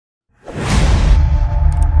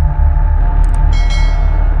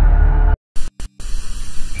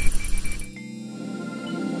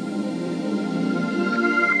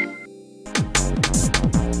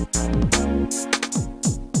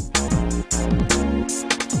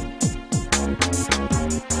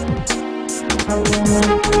The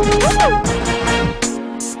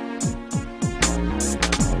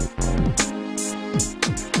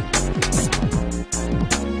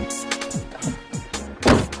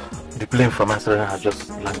plane from Amsterdam has just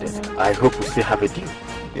landed. I hope we still have a deal.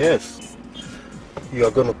 Yes. You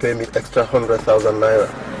are going to pay me extra 100,000 naira.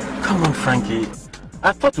 Come on, Frankie.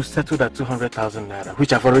 I thought we settled that 200,000 naira,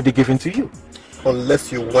 which I've already given to you.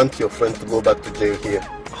 Unless you want your friend to go back to jail here.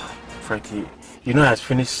 Oh, Frankie, you know he has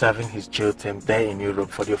finished serving his jail term there in Europe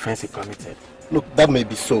for the offense he committed. Look, that may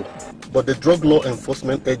be so, but the Drug Law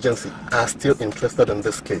Enforcement Agency are still interested in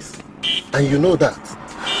this case. And you know that.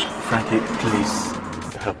 Frankie, please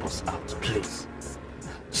help us out, please.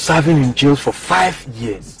 Serving in jail for 5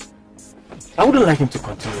 years. I wouldn't like him to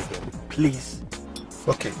continue again, please.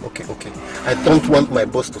 Okay. I don't want my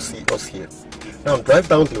boss to see us here. Now drive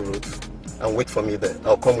down the road and wait for me there.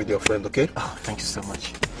 I'll come with your friend, okay? Oh, thank you so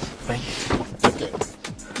much. Thank you. Okay.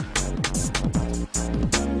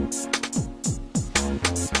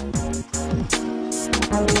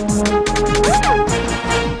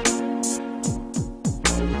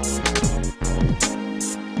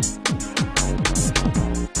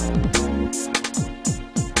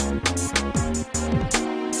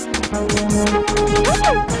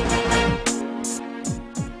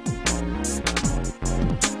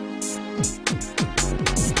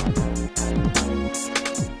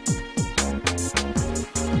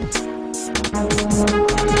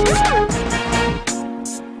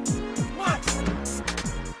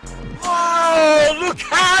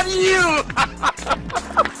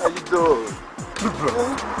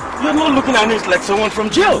 Like someone from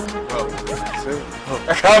jail.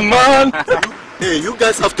 Come on. Hey, you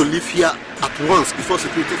guys have to leave here at once before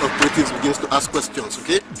security operatives begins to ask questions,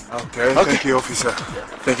 okay? Okay. Thank you, officer.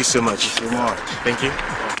 Thank you so much. Thank you.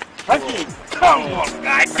 Frankie, come on,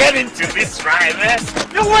 guy. Get into this ride, man.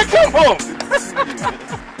 You're welcome home.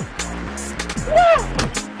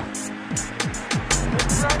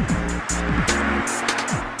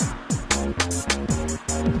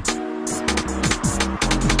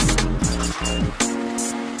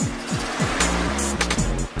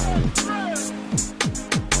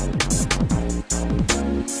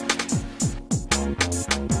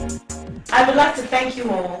 I would like to thank you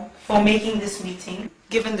all for making this meeting,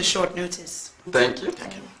 given the short notice. Thank you.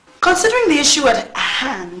 Considering the issue at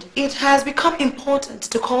hand, it has become important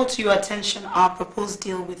to call to your attention our proposed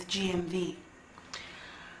deal with GMV.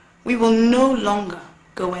 We will no longer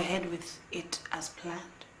go ahead with it as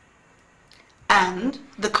planned. And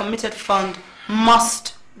the committed fund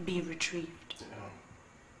must be retrieved.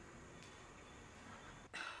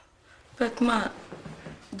 But ma,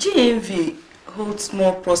 GMV holds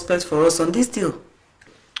more prospects for us on this deal.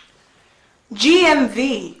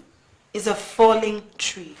 GMV is a falling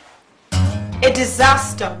tree. A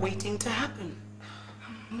disaster waiting to happen.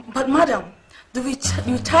 But madam, the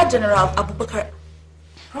retired General Abubakar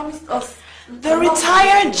promised us... The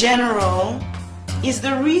retired general is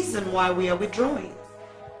the reason why we are withdrawing.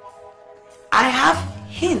 I have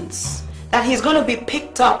hints that he's going to be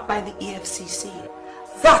picked up by the EFCC.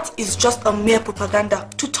 That is just a mere propaganda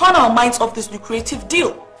to turn our minds off this lucrative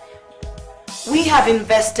deal. We have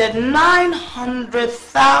invested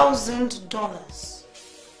 $900,000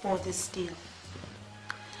 for this deal.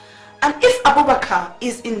 And if Abubakar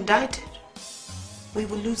is indicted, we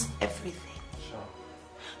will lose everything.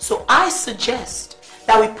 So I suggest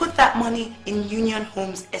that we put that money in Union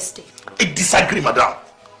Homes Estate. I disagree, madam.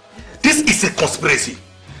 This is a conspiracy,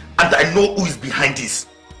 and I know who is behind this.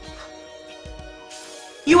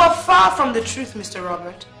 You are far from the truth, Mr.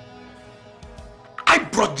 Robert. I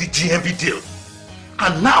brought the GMV deal,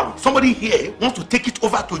 and now somebody here wants to take it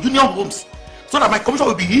over to Union Homes so that my commission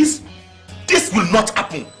will be his. This will not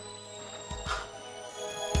happen.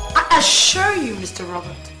 I assure you, Mr.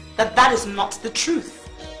 Robert, that that is not the truth.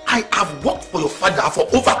 I have worked for your father for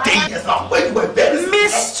over 10 years now. When you were very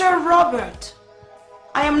Mr. Robert,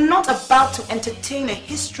 I am not about to entertain a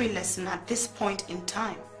history lesson at this point in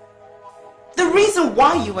time. The reason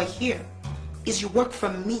why you are here is you work for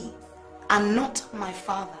me and not my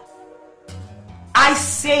father. I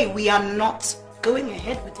say we are not going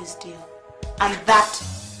ahead with this deal, and that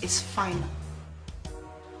is final.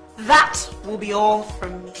 That will be all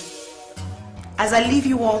from me, as I leave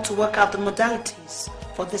you all to work out the modalities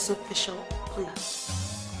for this official plea.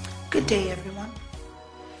 Good day, everyone.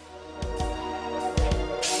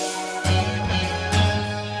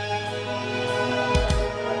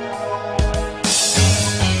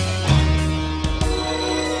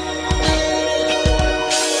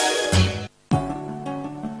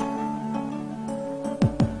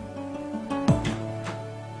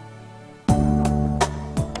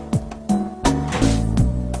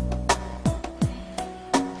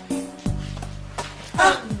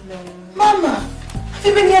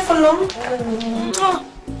 alone?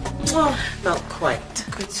 Not quite.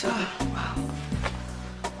 Good sir. Wow.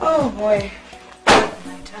 Oh boy.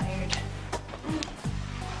 I'm tired.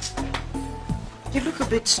 You look a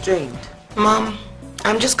bit strained. Mom,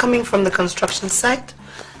 I'm just coming from the construction site.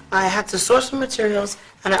 I had to source some materials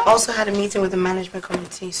and I also had a meeting with the management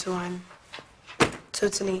committee, so I'm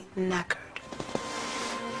totally knackered.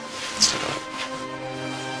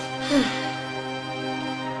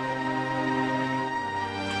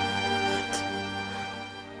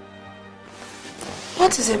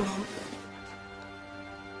 What is it, Mom?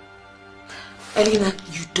 Elena,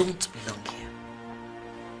 you don't belong here.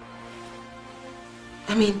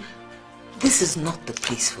 I mean, this is not the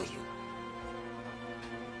place for you.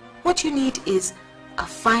 What you need is a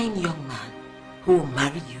fine young man who will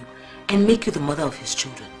marry you and make you the mother of his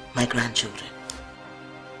children, my grandchildren.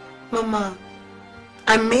 Mama,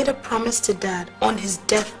 I made a promise to Dad on his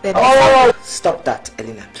deathbed. Oh, stop that,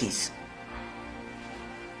 Elena, please.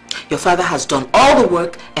 Your father has done all the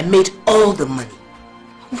work and made all the money.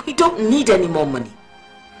 We don't need any more money.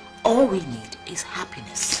 All we need is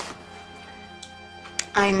happiness.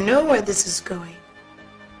 I know where this is going.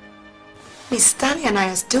 Miss Stanley and I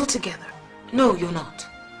are still together. No, you're not.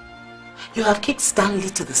 You have kicked Stanley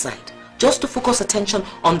to the side just to focus attention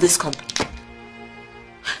on this company.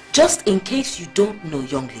 Just in case you don't know,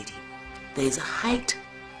 young lady, there is a height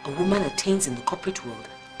a woman attains in the corporate world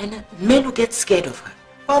and men will get scared of her.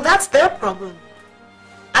 Well, that's their problem.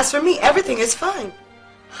 As for me, everything is fine.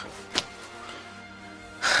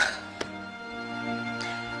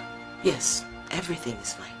 Yes, everything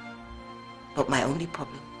is fine. But my only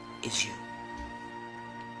problem is you.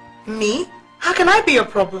 Me? How can I be a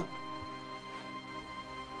problem?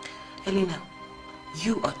 Elena,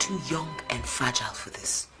 you are too young and fragile for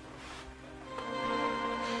this.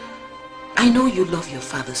 I know you love your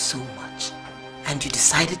father so much, and you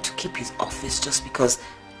decided to keep his office just because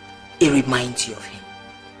it reminds you of him.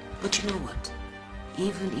 But you know what?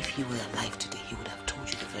 Even if he were alive today, he would have told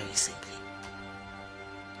you the very same thing.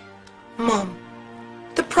 Mom,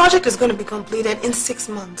 the project is going to be completed in 6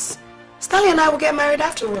 months. Stanley and I will get married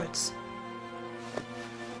afterwards.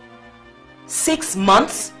 6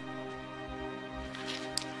 months?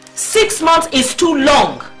 6 months is too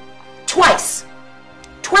long. Twice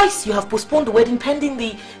you have postponed the wedding pending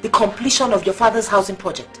the completion of your father's housing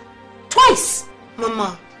project. Twice!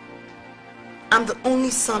 Mama, I'm the only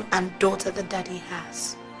son and daughter that Daddy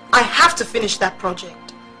has. I have to finish that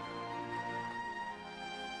project.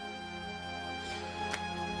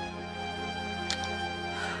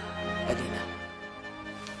 Elena.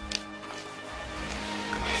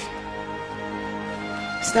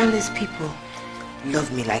 Stanley's people love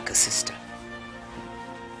me like a sister.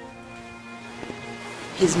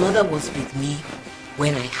 His mother was with me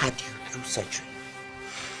when I had you through surgery.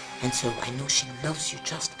 And so I know she loves you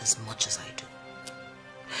just as much as I do.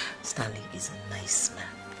 Stanley is a nice man.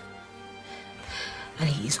 And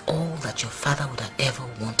he is all that your father would have ever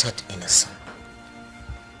wanted in a son.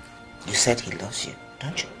 You said he loves you,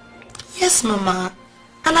 don't you? Yes, Mama.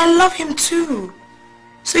 And I love him too.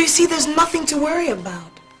 So you see, there's nothing to worry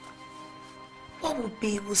about. What will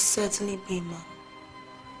be will certainly be, Mom.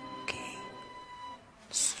 Okay.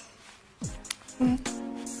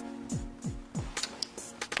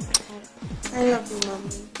 I love you, Mommy.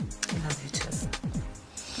 I love you too.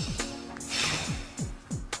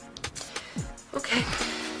 Okay.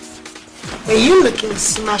 Are you looking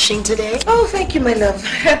smashing today? Oh, thank you, my love.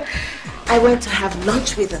 I went to have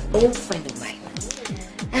lunch with an old friend of mine.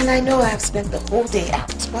 And I know I've spent the whole day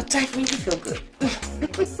out, but I really feel good.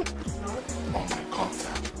 Oh my God.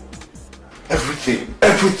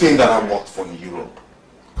 Everything that I worked for in Europe.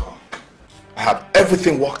 God, I have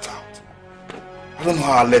everything worked out. I don't know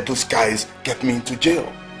how I let those guys get me into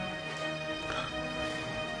jail.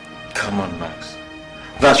 Come on, Max.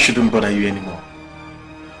 That shouldn't bother you anymore.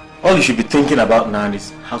 All you should be thinking about now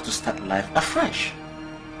is how to start life afresh.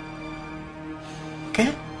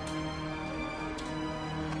 Okay?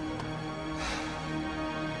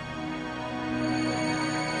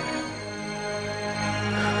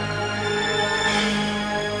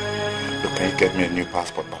 Look, can you get me a new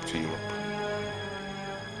passport back to Europe?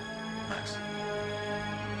 Max,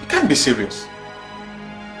 you can't be serious.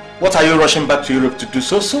 What are you rushing back to Europe to do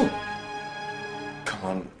so soon? Come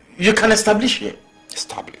on, you can establish here.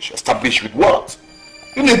 Establish? Establish with what?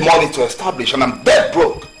 You need money to establish and I'm dead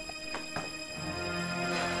broke.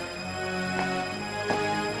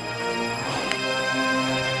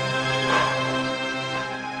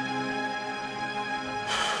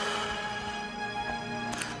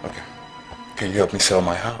 Okay. Can you help me sell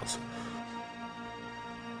my house?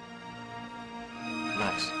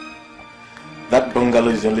 Max,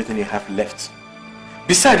 bungalow is the only thing you have left.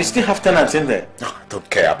 Besides, you still have tenants in there. No, I don't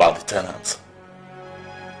care about the tenants.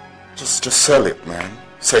 Just sell it, man.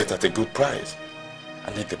 Sell it at a good price.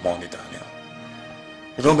 I need the money, Daniel.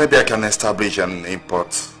 You know, maybe I can establish an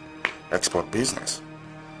import-export business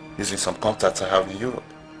using some contacts I have in Europe.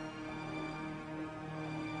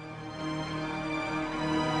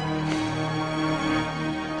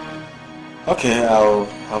 Okay,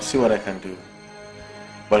 I'll see what I can do.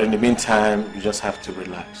 But in the meantime, you just have to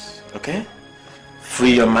relax, okay?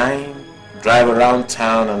 Free your mind, drive around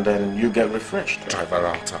town, and then you get refreshed. Drive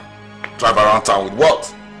around town? Drive around town with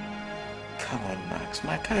what? Come on, Max.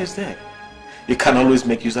 My car is there. You can always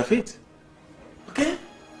make use of it. Okay?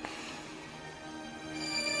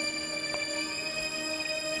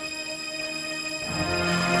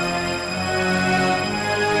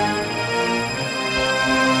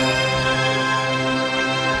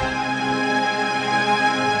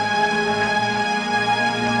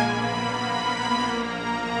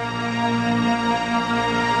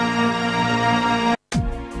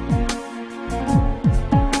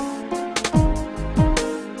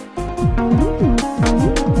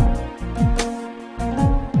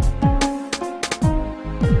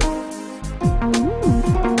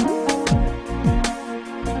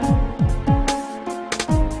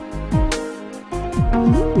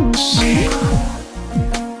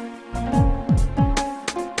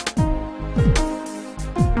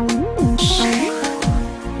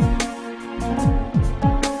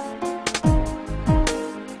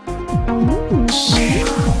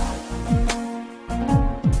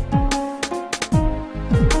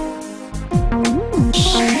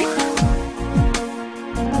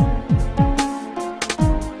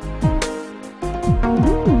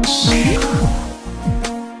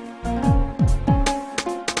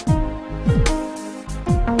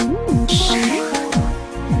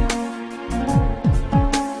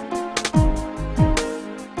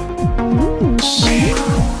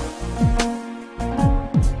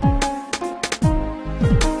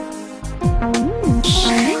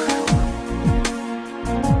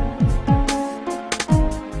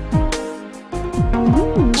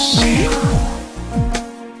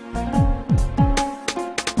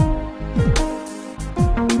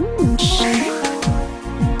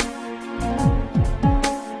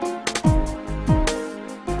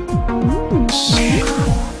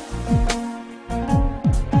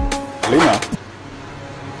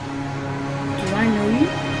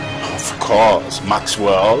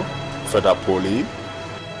 Maxwell, Federal Poly.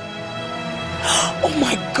 Oh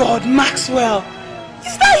my God, Maxwell!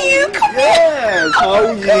 Is that you? Come yes, how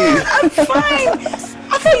are you? God, I'm fine.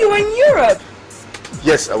 I thought you were in Europe.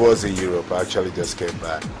 Yes, I was in Europe. I actually just came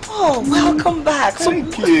back. Oh, welcome back.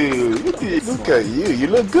 Thank you. Look at you. You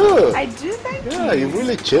look good. I do, thank you. Yeah, you've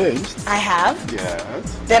really changed. I have?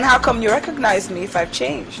 Yes. Then how come you recognize me if I've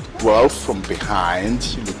changed? Well, from behind,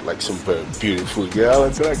 you look like some very beautiful girl.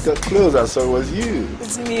 Until I got close, I saw it was you.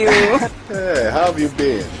 It's you. Hey, how have you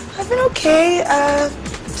been? I've been okay.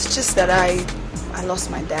 It's just that I lost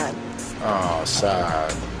my dad. Oh,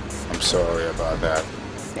 sad. I'm sorry about that.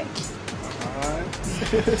 Thank you.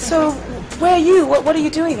 So, where are you? What are you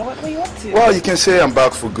doing? What are you up to? Well, you can say I'm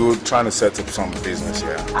back for good, trying to set up some business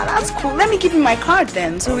here. Ah, that's cool. Let me give you my card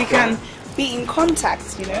then, so we can be in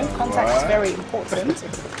contact, you know? Contact is very important.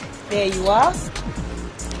 There you are.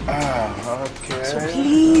 Ah, okay. So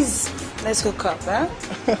please, let's hook up, huh?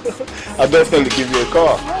 I'll definitely give you a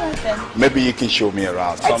call. Alright then. Maybe you can show me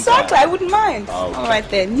around sometime. Exactly, I wouldn't mind. Okay. Alright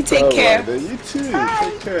then, you take care. Right, then. You too. Bye.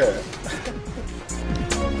 Take care.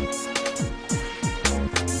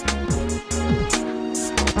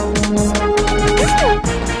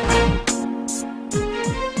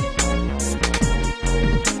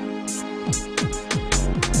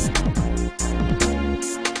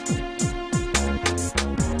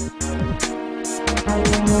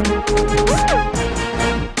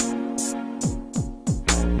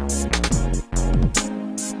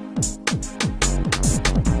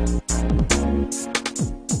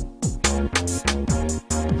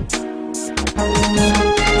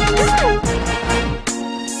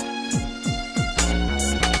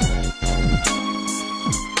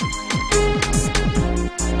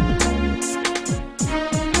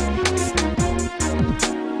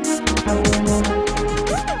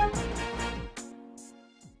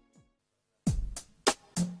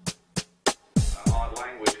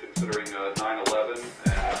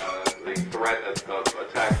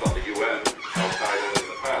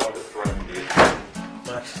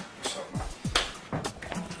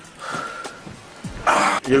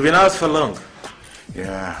 You've been out for long?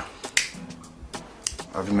 Yeah.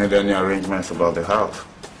 Have you made any arrangements about the house?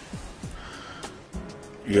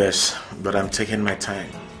 Yes, but I'm taking my time.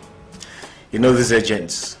 You know these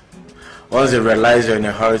agents. Once they realize you're in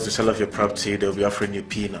a hurry to sell off your property, they'll be offering you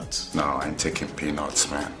peanuts. No, I ain't taking peanuts,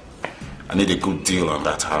 man. I need a good deal on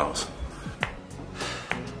that house.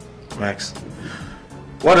 Max,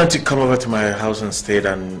 why don't you come over to my house instead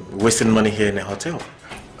and wasting money here in a hotel?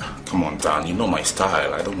 Come on, Dan, you know my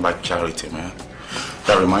style. I don't like charity, man.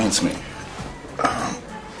 That reminds me.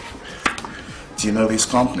 Do you know this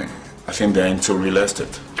company? I think they're into real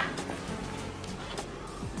estate.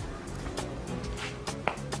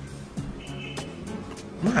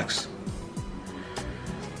 Max,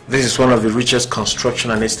 this is one of the richest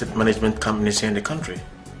construction and estate management companies here in the country.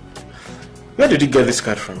 Where did you get this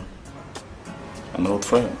card from? An old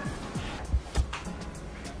friend.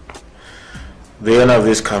 The owner of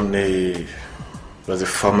this company was a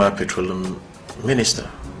former petroleum minister,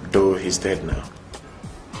 though he's dead now.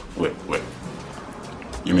 Wait.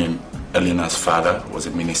 You mean Elena's father was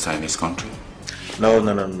a minister in this country? No.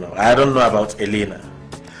 I don't know about Elena.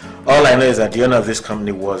 All I know is that the owner of this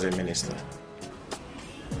company was a minister.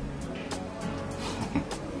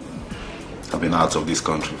 I've been out of this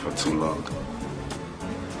country for too long.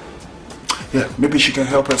 Yeah, maybe she can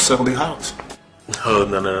help us sell the house. No.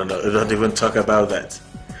 Don't even talk about that.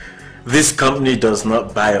 This company does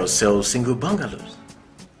not buy or sell single bungalows.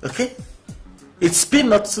 Okay? It's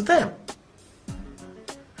peanuts to them.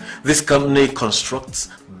 This company constructs,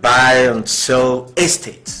 buy and sell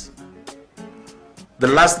estates. The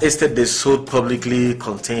last estate they sold publicly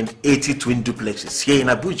contained 80 twin duplexes here in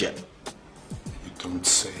Abuja. You don't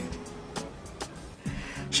say.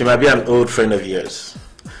 She might be an old friend of yours.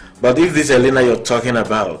 But if this Elena you're talking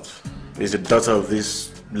about is the daughter of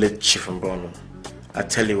this late Chief Mbono, I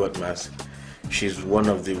tell you what, Mas, she's one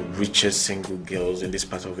of the richest single girls in this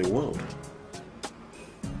part of the world.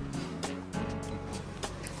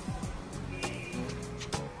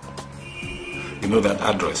 You know that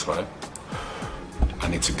address, right? I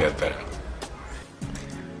need to get there.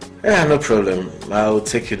 Yeah, no problem. I'll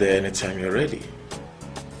take you there anytime you're ready.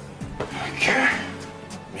 Okay.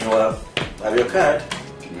 Meanwhile, have your card.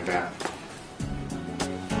 Give me that.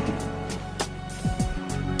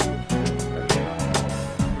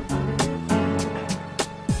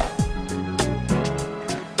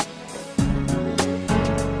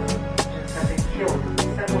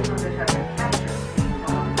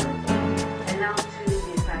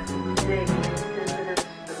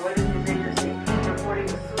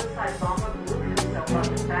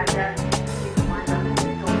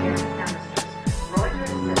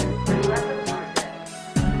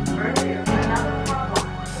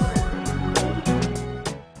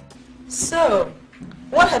 So,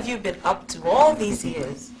 what have you been up to all these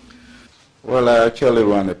years? Well, I actually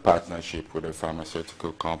run a partnership with a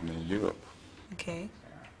pharmaceutical company in Europe. Okay.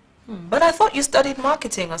 But I thought you studied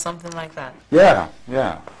marketing or something like that. Yeah.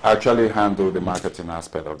 I actually handle the marketing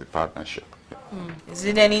aspect of the partnership. Is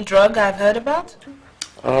it any drug I've heard about?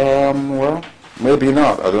 Well, maybe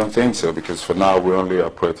not. I don't think so, because for now we only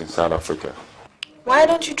operate in South Africa. Why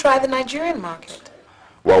don't you try the Nigerian market?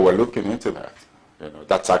 Well, we're looking into that.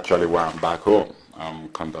 That's actually why I'm back home. I'm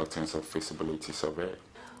conducting some feasibility survey.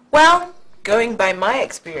 Well, going by my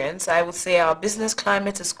experience, I would say our business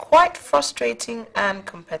climate is quite frustrating and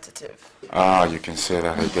competitive. Ah, you can say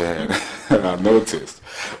that again. I noticed.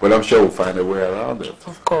 Well, I'm sure we'll find a way around it.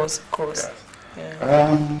 Of course. Yes.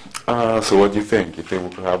 Yeah. So what do you think? You think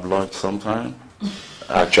we could have lunch sometime?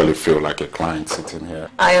 I actually feel like a client sitting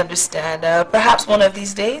here. I understand. Perhaps one of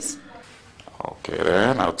these days? Okay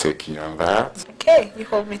then, I'll take you on that. Okay, you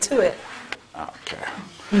hold me to it.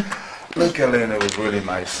 Okay. Look, Elena, it was really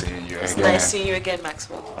nice seeing you It's again. nice seeing you again,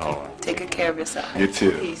 Maxwell. Oh. Take good care of yourself. You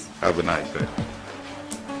too. Peace. Have a nice day.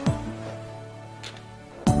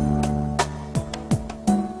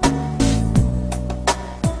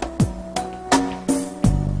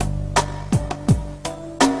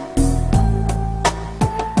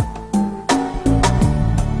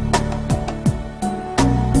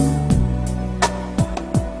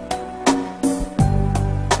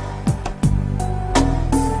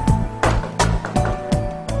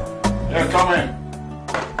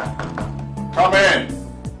 Come in.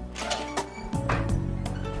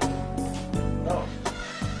 No.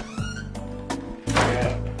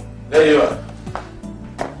 Yeah. There you are.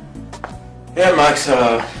 Yeah, Max,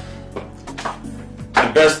 the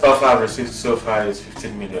best offer I've received so far is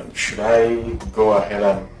 15 million. Should I go ahead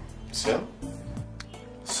and sell?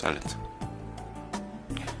 Sell it.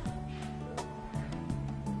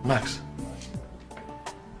 Max,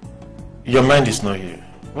 your mind is not here.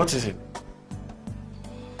 What is it?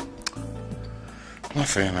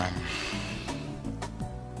 Nothing.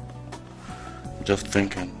 Just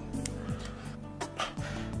thinking.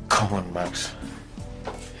 Come on, Max.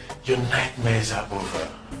 Your nightmares are over.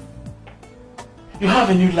 You have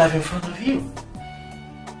a new life in front of you.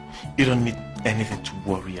 You don't need anything to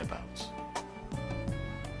worry about.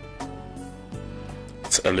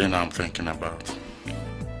 It's Elena I'm thinking about.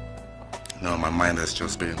 No, my mind has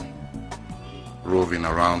just been roving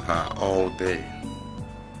around her all day.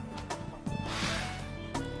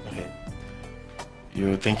 Okay.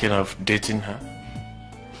 You're thinking of dating her?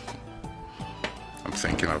 I'm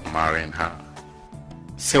thinking of marrying her.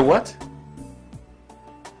 Say what?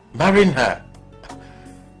 Marrying her?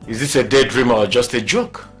 Is this a daydream or just a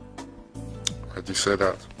joke? Why'd you say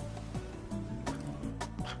that?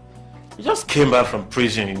 You just came back from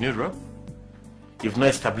prison in Europe. You've not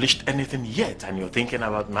established anything yet and you're thinking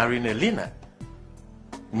about marrying Elena.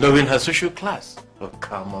 Knowing her social class. Oh,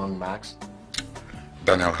 come on, Max.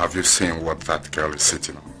 Daniel, have you seen what that girl is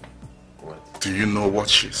sitting on? What? Do you know what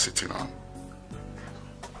she's sitting on?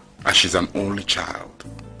 And she's an only child.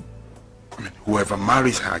 I mean, whoever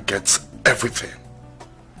marries her gets everything.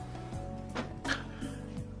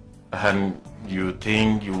 And you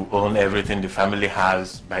think you own everything the family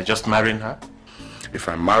has by just marrying her? If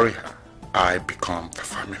I marry her, I become the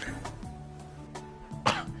family.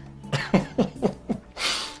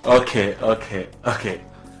 Okay.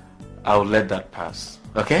 I'll let that pass,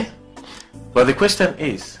 okay? But the question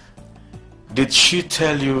is, did she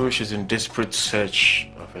tell you she's in desperate search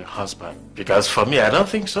of a husband? Because for me, I don't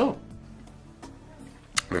think so.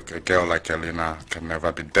 Look, a girl like Elena can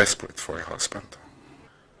never be desperate for a husband.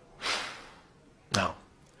 Now,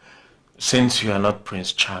 since you are not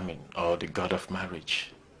Prince Charming or the god of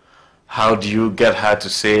marriage, how do you get her to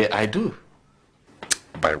say, I do?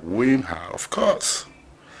 By wooing her, of course.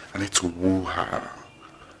 I need to woo her.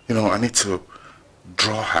 You know, I need to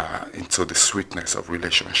draw her into the sweetness of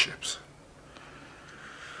relationships.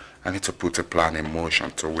 I need to put a plan in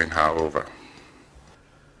motion to win her over.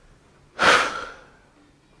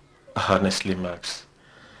 Honestly, Max,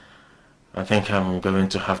 I think I'm going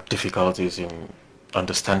to have difficulties in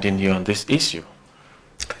understanding you on this issue.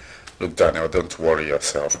 Look, Daniel, don't worry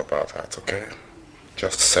yourself about that, okay?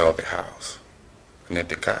 Just sell the house. I need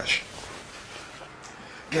the cash.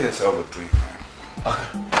 Get yourself a drink, man.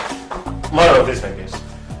 Okay. More of this, I guess.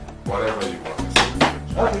 Whatever you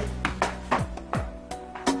want. Okay.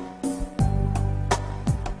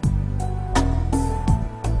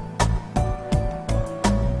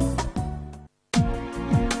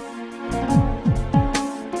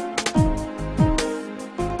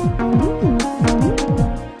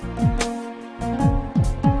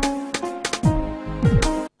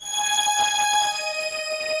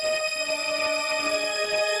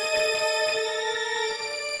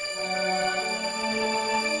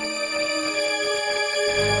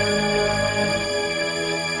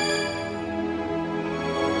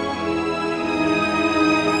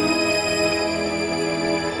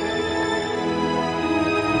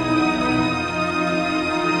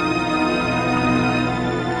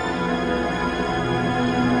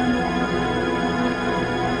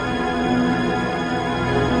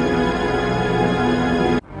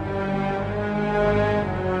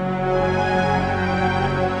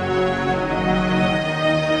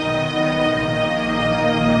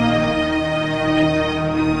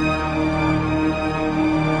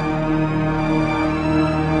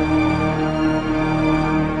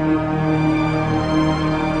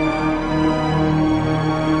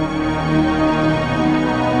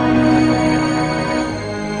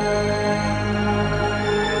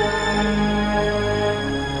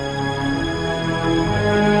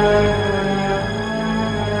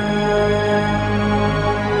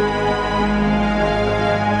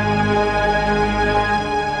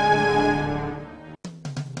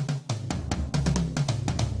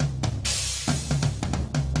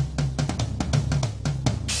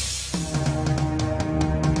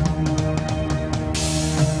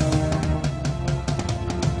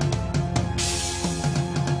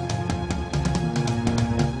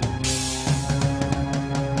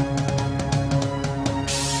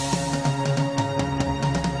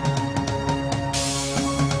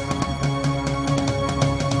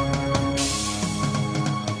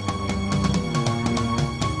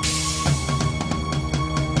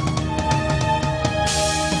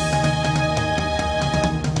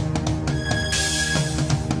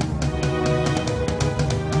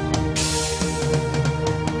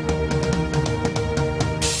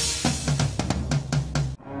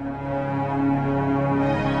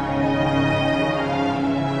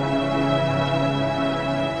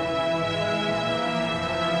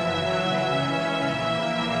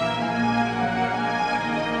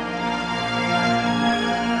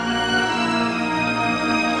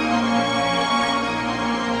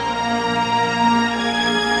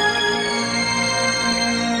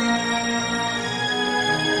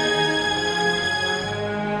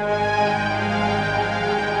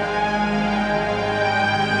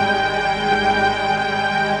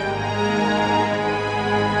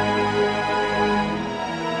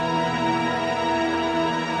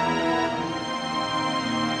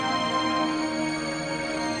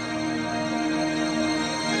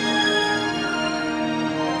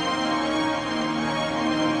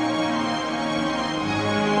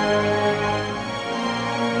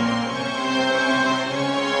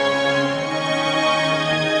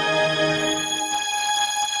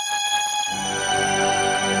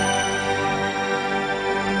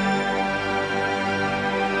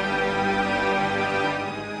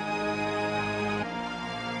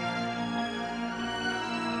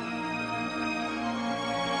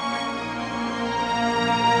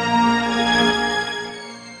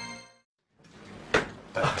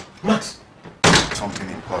 Max. Something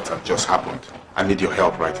important just happened. I need your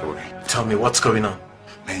help right away. Tell me, what's going on?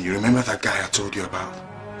 Man, you remember that guy I told you about?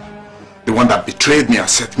 The one that betrayed me and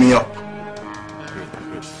set me up.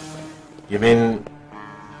 You mean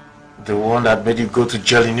the one that made you go to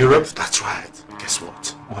jail in Europe? That's right. Guess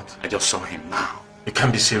what? What? I just saw him now. You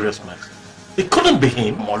can't be serious, Max. It couldn't be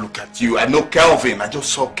him. Come on, look at you. I know Kelvin. I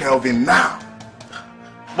just saw Kelvin now.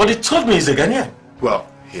 But he told me he's a Ghanaian. Well,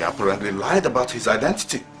 he apparently lied about his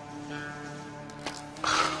identity.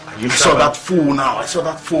 You I saw that fool now. I saw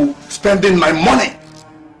that fool spending my money.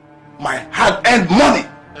 My hard-earned money.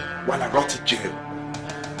 While I got to jail.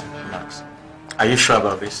 Max, are you sure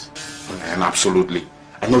about this? Man, absolutely.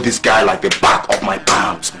 I know this guy like the back of my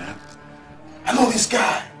palms, man. I know this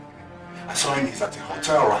guy. I saw him. He's at a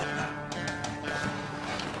hotel right now.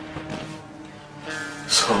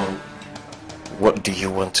 So, what do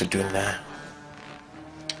you want to do now?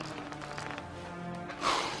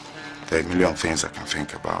 There are a million things I can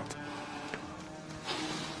think about.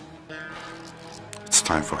 It's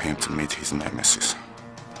time for him to meet his nemesis.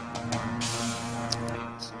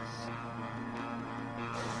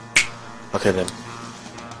 Okay then,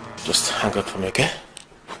 just hang out for me, okay?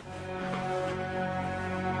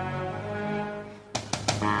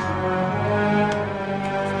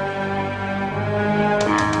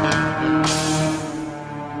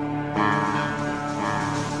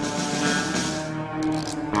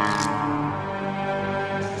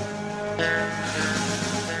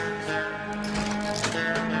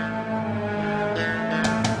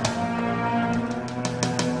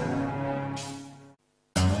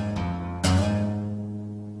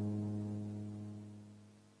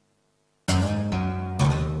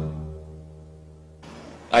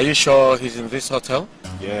 Are you sure he's in this hotel?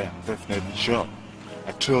 Yeah, I'm definitely sure.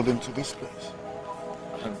 I trailed him to this place.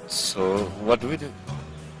 And so, what do we do?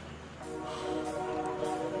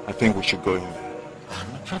 I think we should go in there.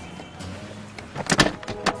 No problem.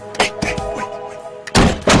 Hey, wait.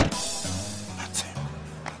 That's him.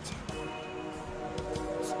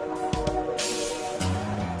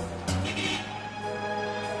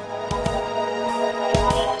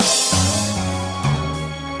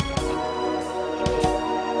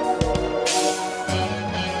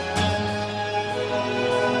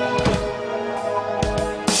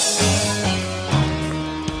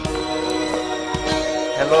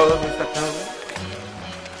 Hello, Mr. Kelvin.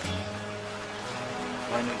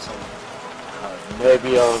 My name's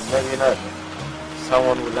maybe or maybe not.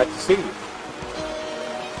 Someone would like to see you.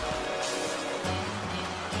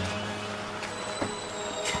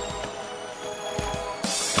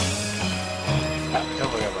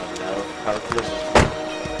 Don't worry about it. I'll close it.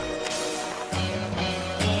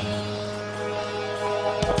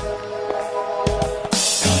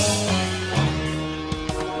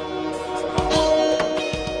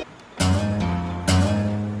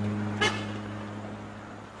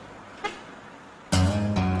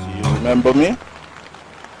 Remember me?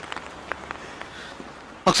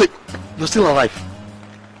 Maxwell, you're still alive.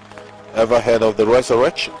 Ever heard of the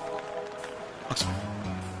resurrection? Maxwell.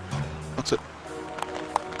 Let's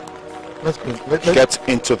go. Let's Get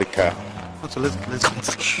into the car. Maxwell, let's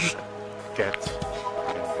go. Get.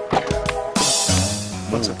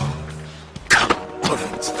 Maxwell. Come.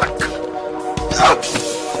 Stuck.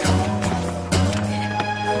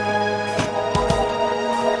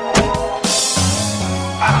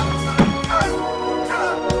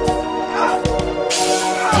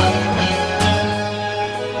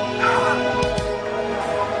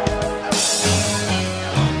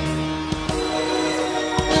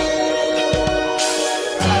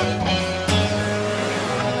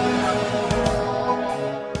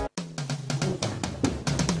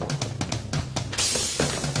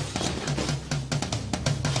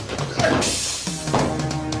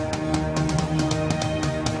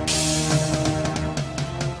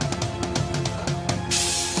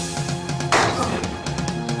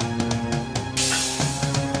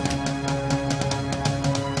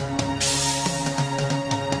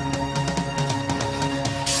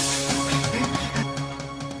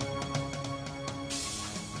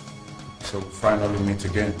 So we finally meet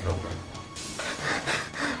again, Kelvin.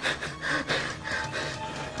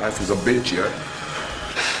 Life is a bitch, yeah?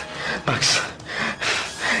 Max,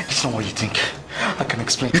 it's not what you think. I can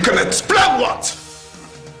explain. You can explain what?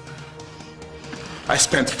 I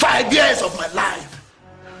spent 5 years of my life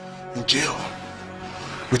in jail,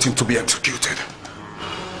 waiting to be executed.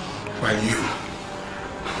 While you,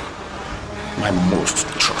 my most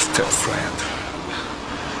trusted friend,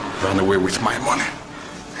 ran away with my money.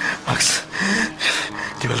 Max,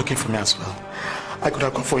 they were looking for me as well. I could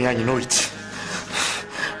have gone for you and you know it.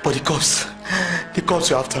 But the cops, The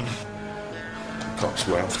cops are after me. The cops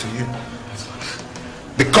were after you.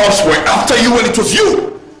 The cops were after you when it was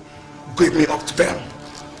you who gave me up to them.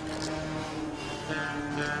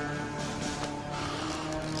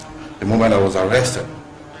 The moment I was arrested,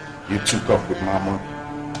 you took off with my money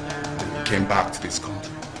and you came back to this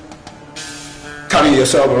country. Carrying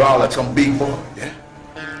yourself around like some big boy, yeah?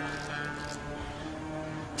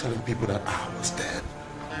 Telling people that I was dead.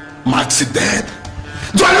 Maxie dead.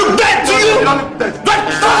 Do I look dead to you? Do I look dead?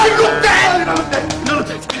 You don't look dead. You don't look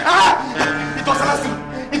dead. Ah! It was Celestine.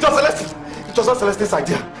 It was Celestine. It was not Celestine's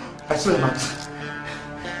idea. I swear, Max.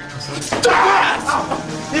 It was Celestine. Ah!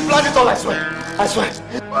 He planned it all, I swear. I swear.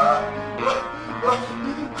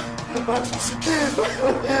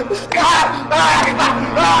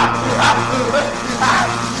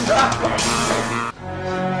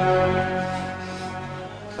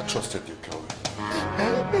 I trusted you, Kelvin.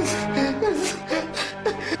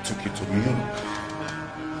 Took you to New York.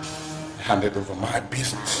 Handed over my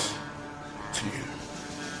business to you.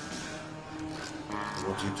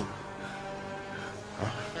 What do you do? Huh?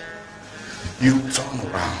 You turn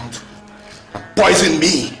around and poison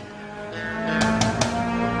me.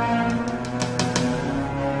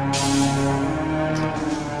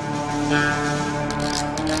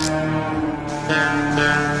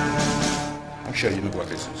 I'm sure you know what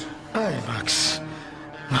this is. Hey, Max.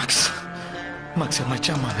 Max, you're my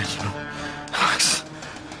chairman, you know. Max.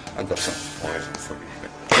 I got some poison for you.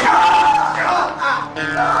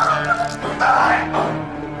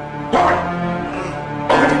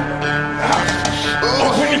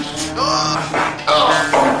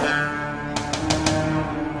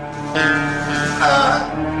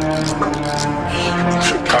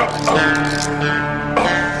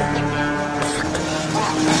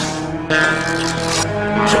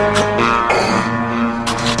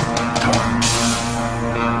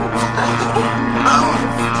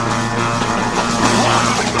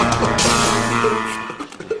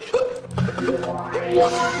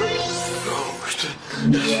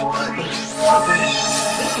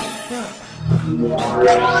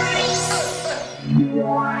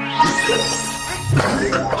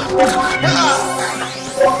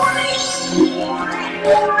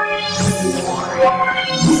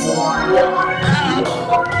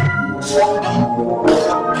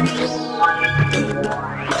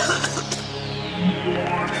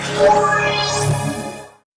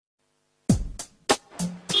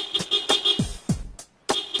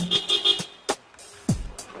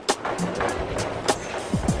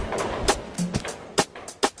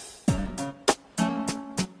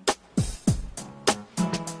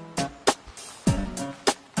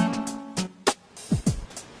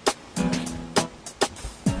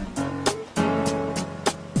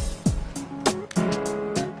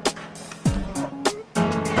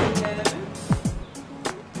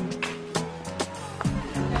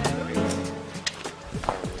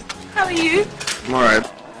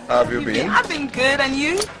 I've been good, and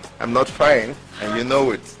you? I'm not fine, and you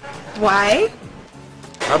know it. Why?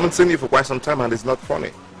 I haven't seen you for quite some time, and it's not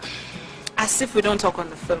funny. As if we don't talk on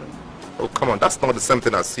the phone. Oh, come on, that's not the same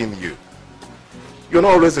thing as seeing you. You're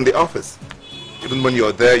not always in the office. Even when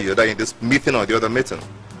you're there in this meeting or the other meeting.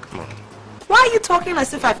 Come on. Why are you talking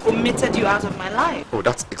as if I've omitted you out of my life? Oh,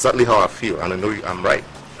 that's exactly how I feel, and I know I'm right.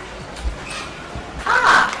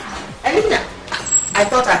 Ah, Elena. I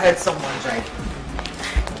thought I heard someone driving.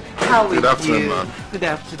 How are you? Good afternoon, ma'am. Good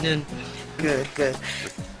afternoon. Good.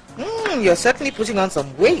 You're certainly putting on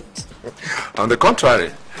some weight. On the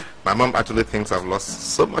contrary, my mom actually thinks I've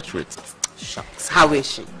lost so much weight. Shucks. How is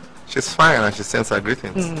she? She's fine, and she sends her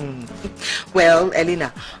greetings. Well,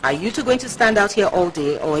 Elena, are you two going to stand out here all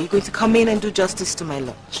day, or are you going to come in and do justice to my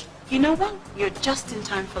lunch? You know what? You're just in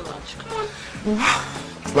time for lunch. Come on.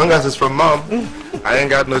 As long as it's from mom, I ain't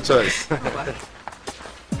got no choice.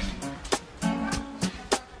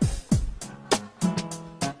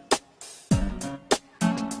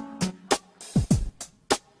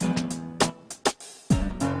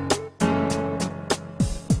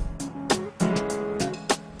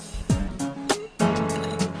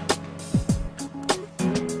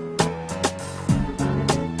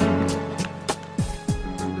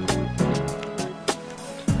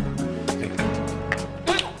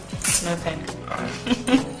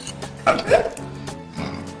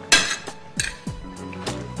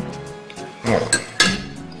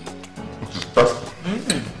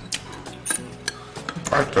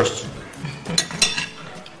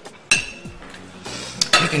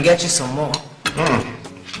 Get you some more. I'll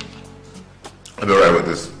be alright with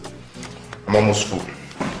this. I'm almost full.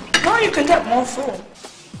 No, you can get more full.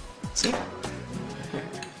 See?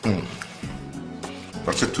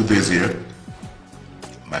 That's it, 2 days here.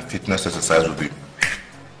 my fitness exercise will be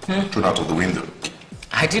thrown out of the window.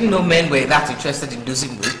 I didn't know men were that interested in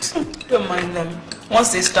losing weight. Don't mind them.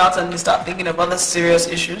 Once they start thinking of other serious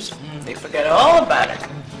issues, they forget all about it.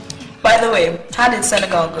 By the way, how did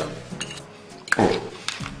Senegal go? Oh,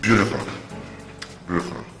 beautiful.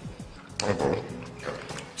 Beautiful. Oh.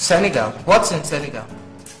 Senegal? What's in Senegal?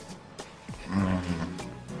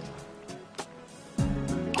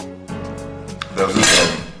 There's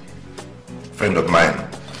this friend of mine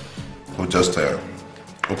who just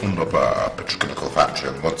opened up a petrochemical factory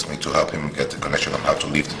and wants me to help him get a connection on how to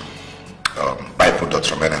lift byproducts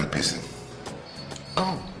from NNPC.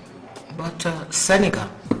 Oh, but Senegal?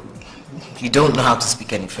 You don't know how to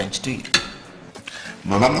speak any French, do you?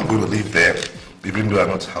 No, I'm not going to live there, even though I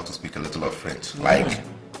know how to speak a little of French. Like,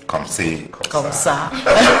 comme ça.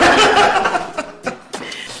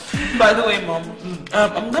 By the way, Mom,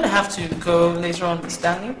 I'm going to have to go later on with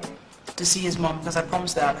Stanley to see his mom because I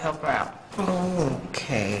promised that I'd help her out.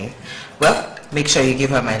 Okay. Well, make sure you give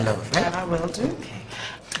her my love, right? That I will do. Okay.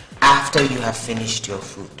 After you have finished your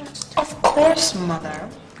food. Of course, Mother.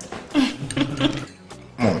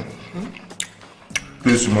 Mom,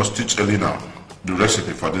 please, you must teach Elena the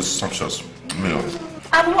recipe for this sumptuous meal.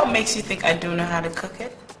 And what makes you think I do know how to cook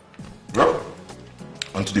it? Well,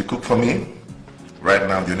 until you cook for me, right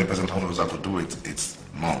now the only person who knows how to do it is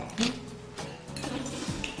Mom.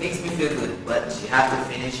 Makes me feel good, but you have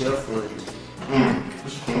to finish your food.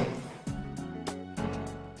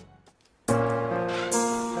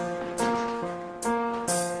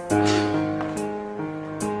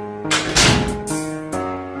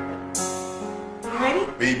 Ready?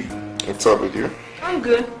 Baby, what's up with you? I'm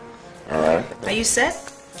good. Alright. Are you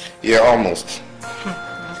set? Yeah, almost.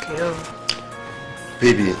 Okay.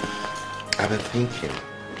 Baby, I've been thinking.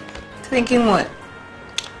 Thinking what?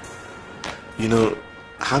 You know,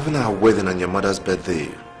 having our wedding on your mother's birthday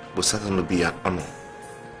will certainly be an honor.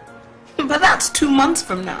 But that's 2 months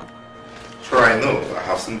from now. Sure, I know. I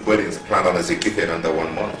have some weddings planned and executed under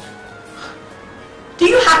 1 month. Do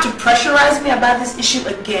you have to pressurize me about this issue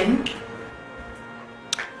again?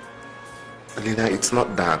 Alina, it's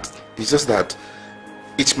not that. It's just that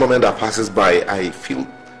each moment that passes by,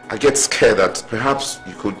 I get scared that perhaps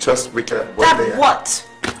you could just wake up one day. That what?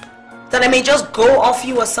 That I may just go off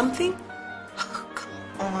you or something?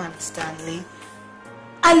 Come on, Stanley.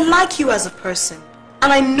 I like you as a person.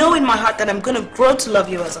 And I know in my heart that I'm going to grow to love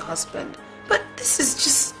you as a husband. But this is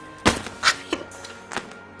just...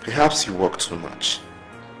 Perhaps you work too much.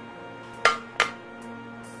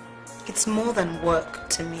 It's more than work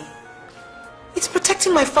to me. It's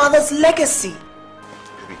protecting my father's legacy.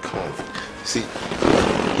 Baby, come on. See,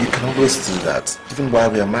 you can always do that, even while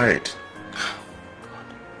we are married.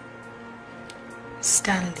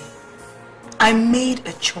 Stanley, I made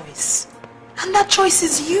a choice. And that choice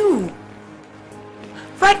is you.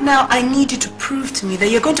 Right now, I need you to prove to me that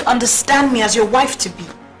you're going to understand me as your wife to be.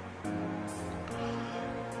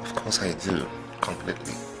 Of course I do,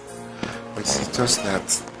 completely. But it's just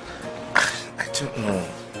that, I don't know.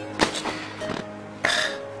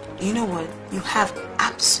 You know what? You have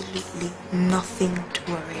absolutely nothing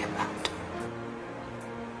to worry about.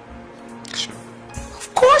 Sure.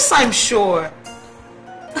 Of course I'm sure.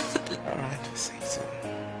 Alright, say so.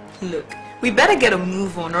 Look, we better get a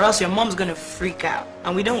move on or else your mom's gonna freak out.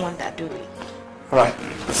 And we don't want that, do we? Alright,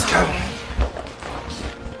 let's go.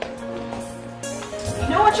 You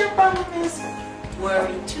know what your problem is?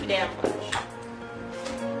 Worrying too damn much.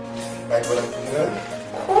 Like what I'm doing?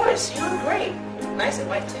 Of course, you look great. Nice and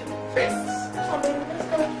white too. Thanks. Come on, baby, let's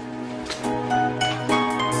go.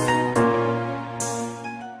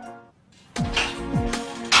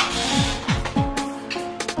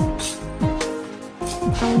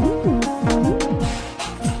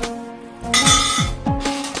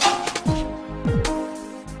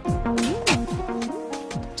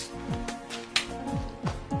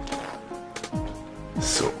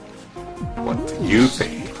 So, what do you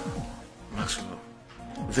think? Maxwell,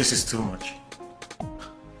 this is too much.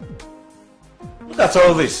 Look at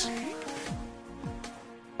all this.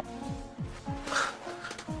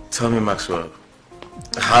 Tell me, Maxwell,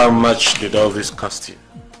 how much did all this cost you?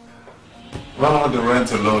 Well, the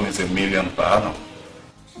rent alone is $1 million per annum.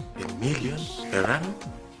 $1 million per annum?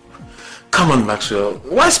 Come on, Maxwell.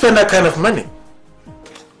 Why spend that kind of money?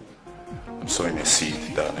 I'm sowing a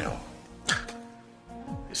seed, Daniel.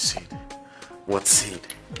 A seed? What seed?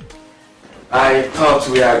 I thought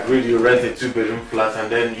we agreed you rent a 2-bedroom flat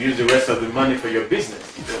and then use the rest of the money for your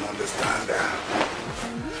business. You don't understand that.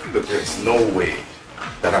 Look, there's no way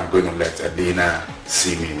that I'm going to let Elena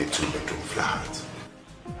see me in a 2-bedroom flat.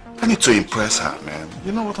 I need to impress her, man.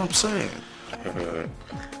 You know what I'm saying?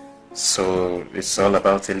 So it's all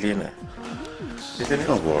about Elena, isn't it?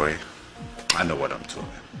 Don't worry. I know what I'm doing.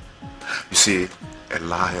 You see, a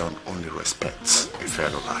lion only respects a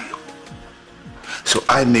fellow lion. So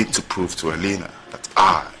I need to prove to Elena that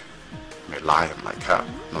I am a lion like her,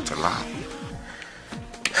 not a lion.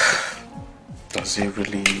 Does it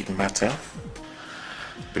really matter?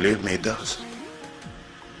 Believe me, it does.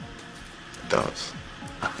 It does.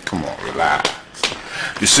 Come on, relax.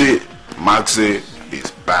 You see, Maxie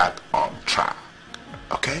is back on track.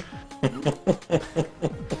 Okay?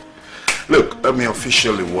 Look, let me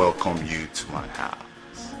officially welcome you to my house.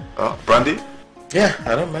 Brandy? Yeah,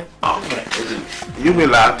 I don't mind. Okay. You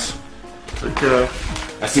relax. Take care.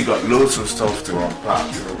 I still got loads of stuff to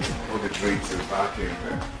unpack. So all the drinks in the back in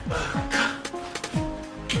there.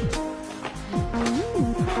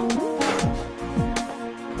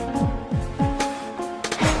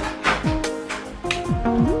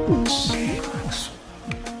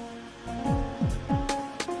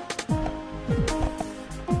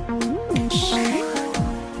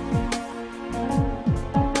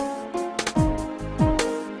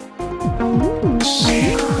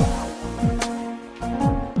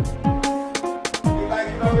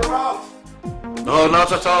 No,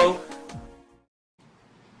 not at all.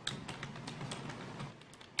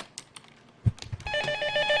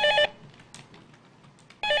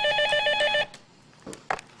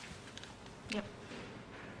 Yep.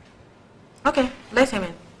 Okay, let him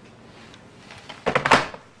in.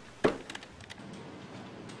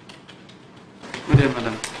 Good day,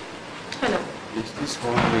 madam. Hello. Yes, this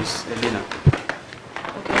one is Elena.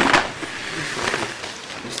 Okay.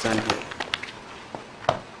 You stand here.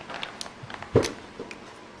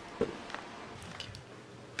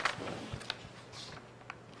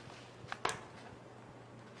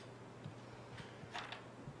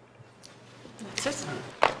 That's it.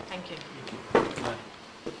 Thank you. Bye.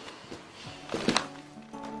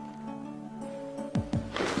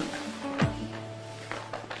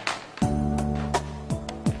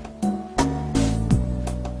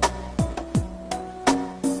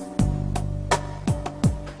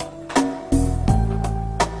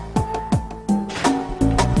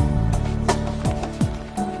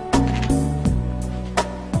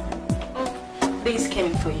 These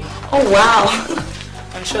came for you. Oh, wow.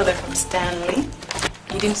 I'm sure they're from Stanley.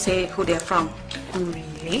 You didn't say who they're from.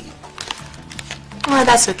 Really? Oh,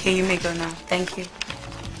 that's okay. You may go now. Thank you.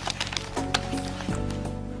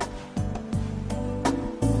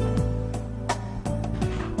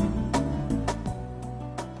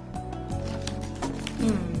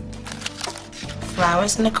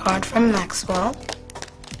 Flowers and a card from Maxwell.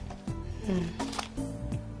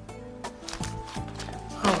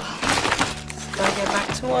 Oh, well. Gotta get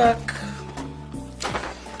back to work.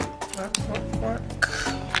 Work.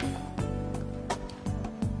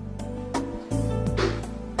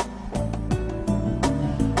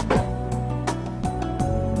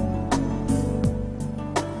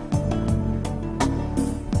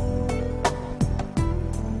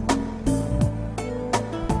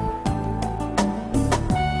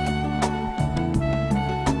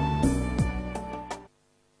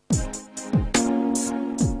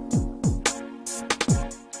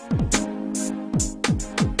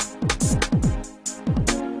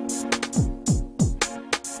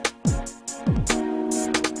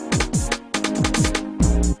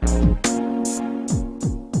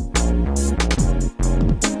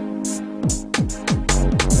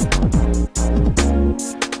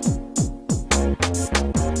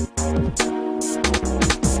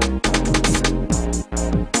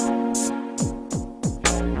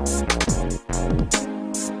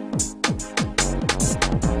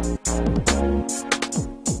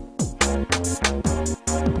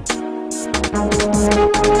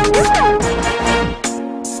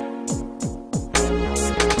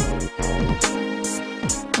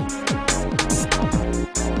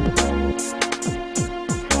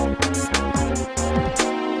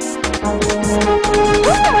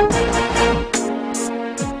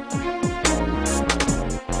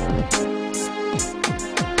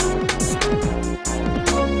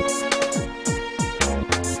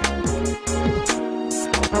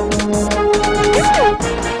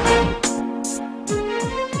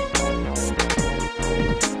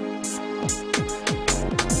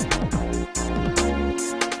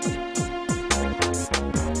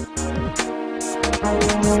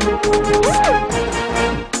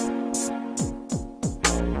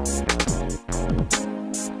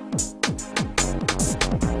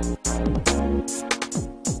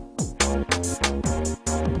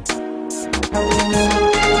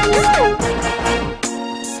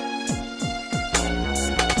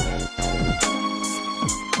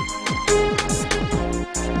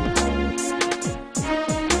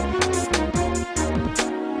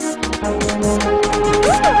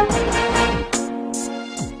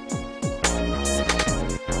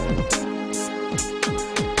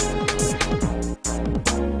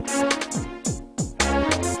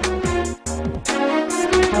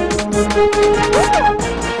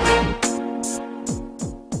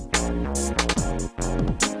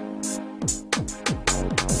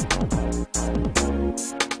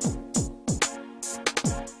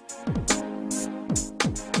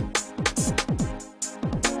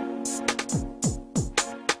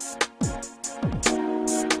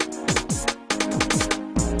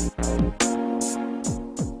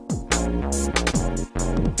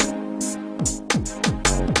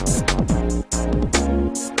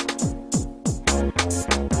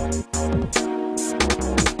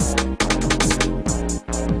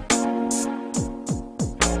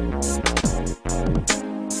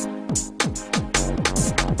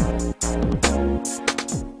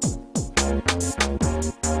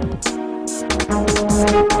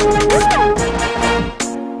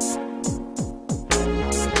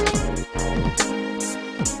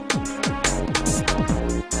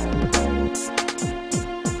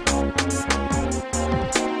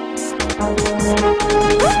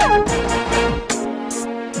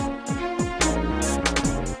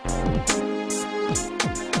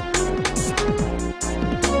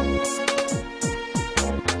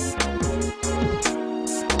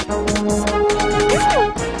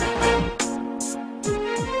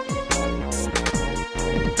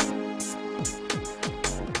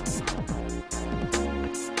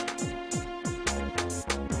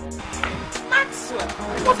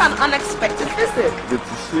 Maxwell, what an unexpected visit. Good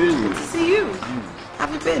to see you. Good to see you.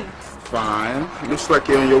 Have you been? Fine. Looks like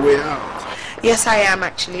you're on your way out. Yes, I am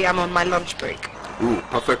actually. I'm on my lunch break. Ooh,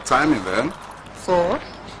 perfect timing then. For?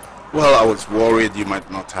 Well, I was worried you might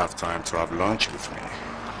not have time to have lunch with me.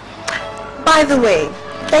 By the way,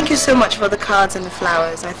 thank you so much for the cards and the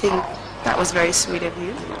flowers. I think that was very sweet of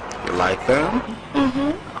you. You like them?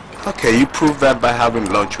 Mm-hmm. Okay, you proved that by having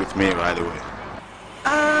lunch with me right away.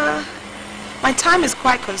 My time is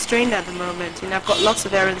quite constrained at the moment. You know, I've got lots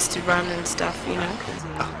of errands to run and stuff, you know.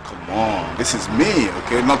 Oh, come on, this is me,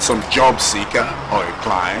 okay? Not some job seeker or a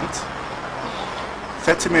client.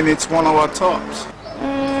 30 minutes, 1 hour tops.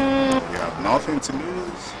 You have nothing to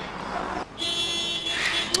lose.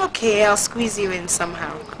 Okay, I'll squeeze you in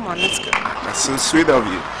somehow. Come on, let's go. That's so sweet of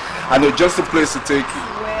you. I know just the place to take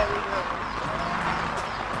you.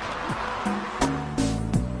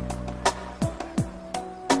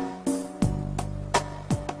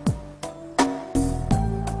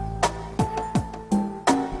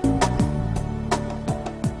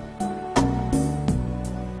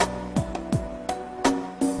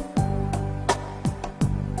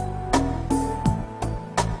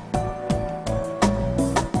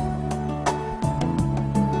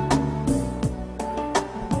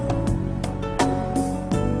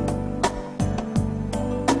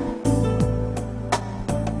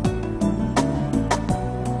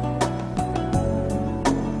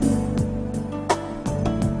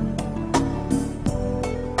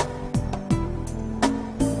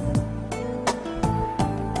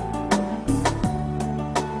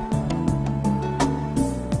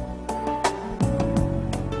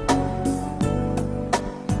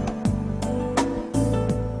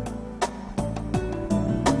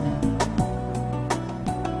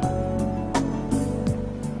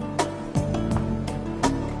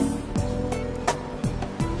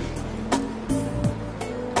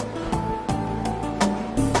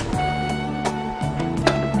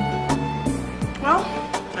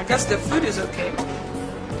 I guess the food is okay.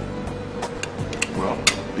 Well,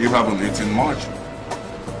 you haven't eaten much.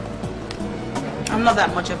 I'm not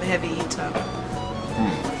that much of a heavy eater.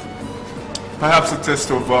 Perhaps a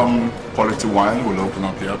taste of quality wine will open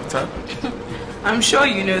up your appetite. I'm sure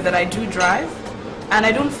you know that I do drive, and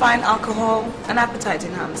I don't find alcohol an appetite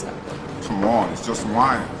enhancer. Come on, it's just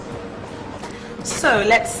wine. So,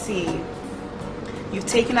 let's see. You've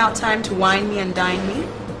taken out time to wine me and dine me.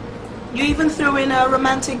 You even threw in a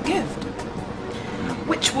romantic gift.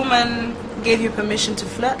 Which woman gave you permission to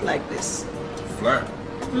flirt like this? Flirt?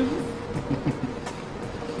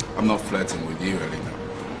 I'm not flirting with you, Elena.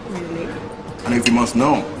 Really? And if you must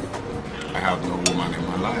know, I have no woman in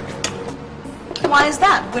my life. Why is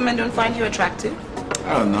that? Women don't find you attractive?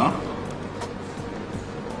 I don't know.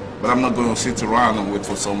 But I'm not going to sit around and wait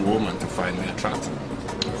for some woman to find me attractive.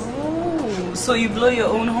 Oh, so you blow your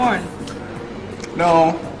own horn?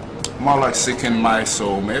 No, more like seeking my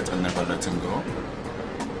soulmate and never letting go.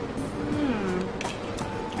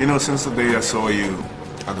 You know, since the day I saw you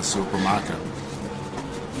at the supermarket,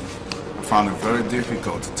 I found it very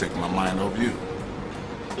difficult to take my mind off you.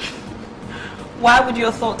 Why would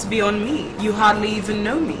your thoughts be on me? You hardly even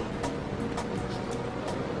know me.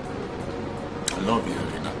 I love you,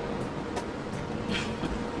 Elena.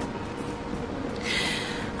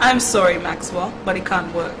 I'm sorry, Maxwell, but it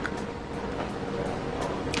can't work.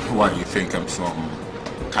 Why, you think I'm some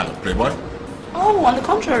kind of playboy? Oh, on the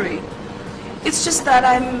contrary. It's just that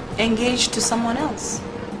I'm engaged to someone else.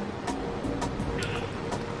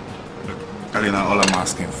 Elena, all I'm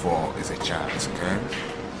asking for is a chance, okay?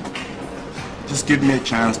 Just give me a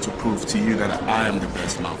chance to prove to you that I am the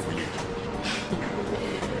best man for you.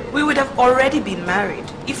 We would have already been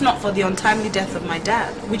married, if not for the untimely death of my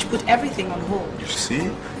dad, which put everything on hold. You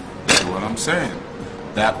see? That's what I'm saying.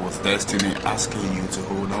 That was destiny asking you to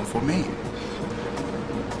hold on for me.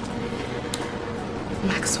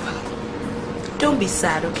 Maxwell, don't be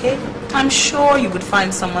sad, okay? I'm sure you would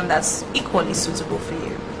find someone that's equally suitable for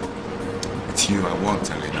you. It's you I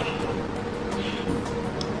want, Elena.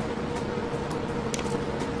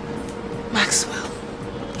 Maxwell,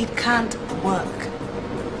 it can't work.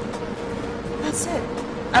 That's it.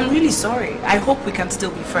 I'm really sorry. I hope we can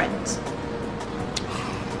still be friends.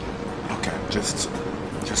 Okay, just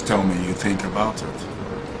tell me you think about it.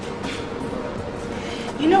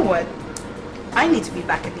 You know what? I need to be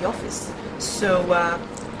back at the office. So,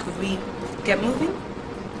 could we get moving?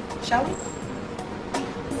 Shall we?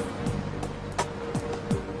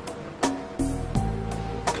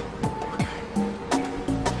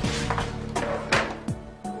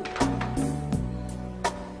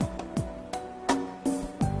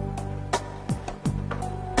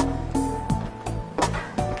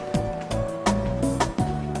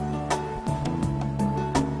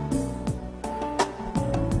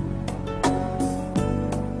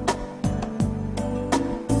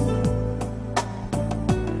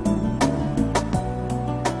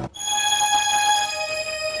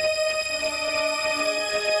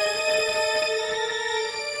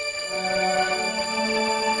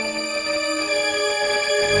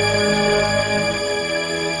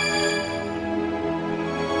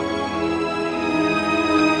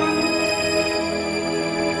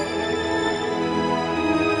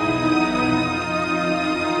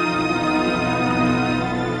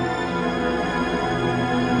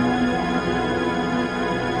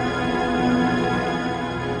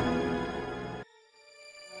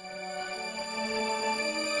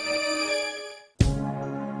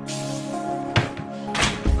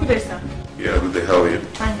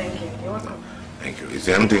 Is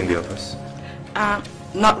the MD in the office?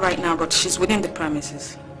 Not right now, but she's within the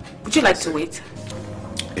premises. Would you like to wait?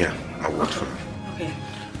 Yeah, I'll wait for her. Okay.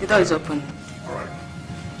 The door is open. All right.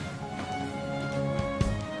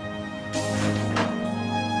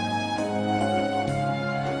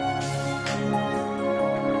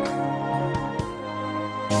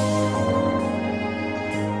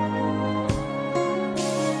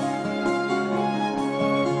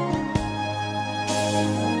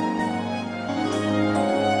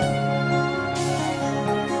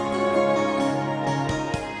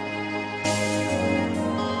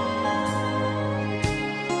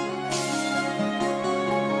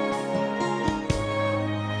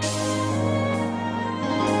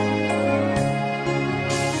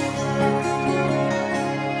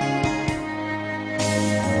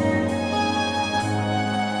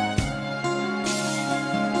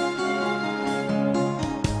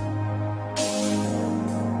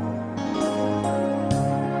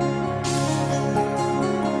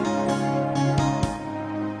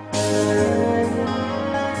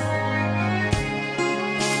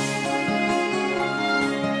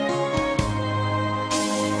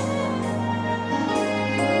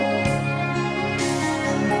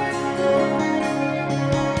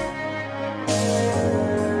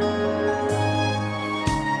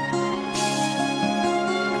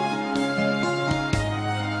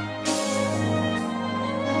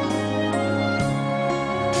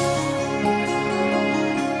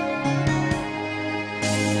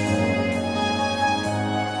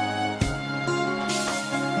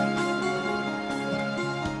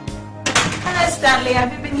 Stanley,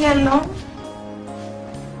 have you been here long?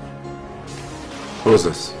 Who's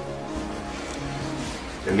this?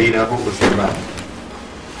 Elena, who was the man?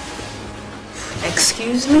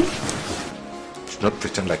 Excuse me? Do not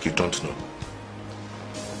pretend like you don't know.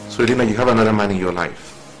 So Elena, you have another man in your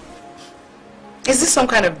life. Is this some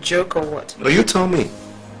kind of joke or what? No, you tell me.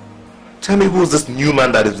 Tell me who's this new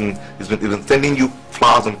man that has been sending you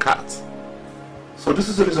flowers and cards. So this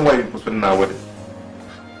is the reason why you're postponing our wedding.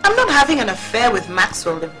 I'm not having an affair with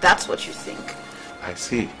Maxwell, if that's what you think. I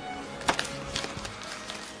see.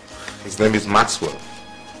 His name is Maxwell.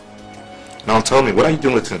 Now tell me, what are you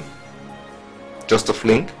doing with him? Just a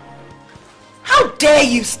fling? How dare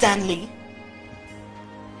you, Stanley?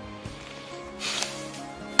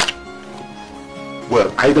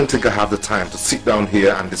 Well, I don't think I have the time to sit down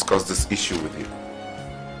here and discuss this issue with you.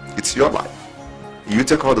 It's your life. You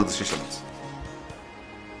take all the decisions.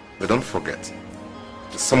 But don't forget,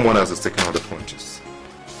 someone else is taking all the punches.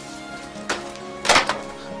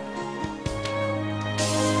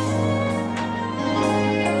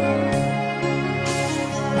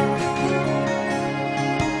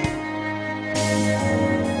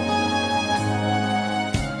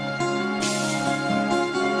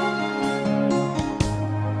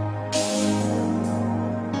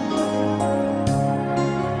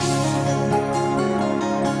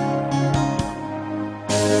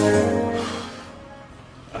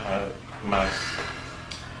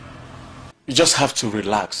 You just have to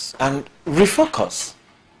relax and refocus.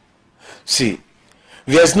 See,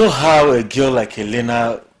 there's no how a girl like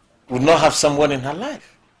Elena would not have someone in her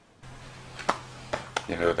life.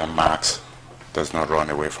 You know that Max does not run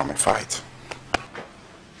away from a fight.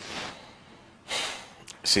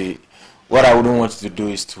 See, what I wouldn't want you to do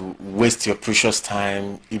is to waste your precious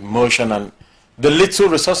time, emotion, and the little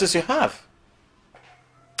resources you have.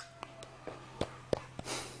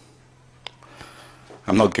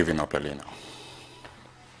 I'm not giving up, Elena.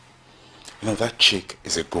 You know, that chick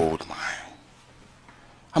is a gold mine.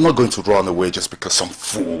 I'm not going to run away just because some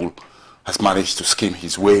fool has managed to scheme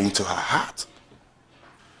his way into her heart.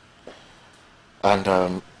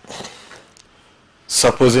 And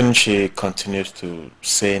supposing she continues to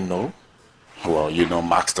say no? Well, you know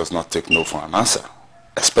Max does not take no for an answer,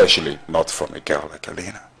 especially not from a girl like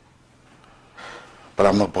Elena. But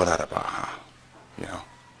I'm not bothered about her, you know.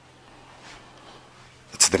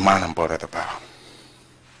 It's the man I'm bothered about.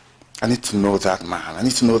 I need to know that man. I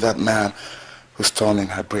need to know that man who's turning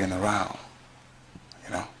her brain around, you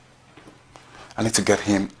know. I need to get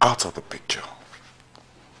him out of the picture.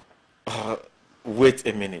 Wait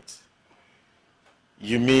a minute.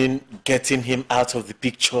 You mean getting him out of the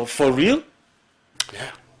picture for real?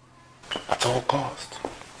 Yeah. At all cost.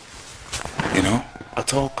 You know,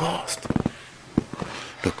 at all cost.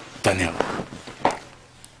 Look, Daniel,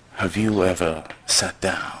 have you ever sat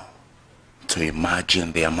down to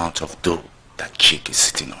imagine the amount of dough that chick is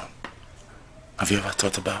sitting on? Have you ever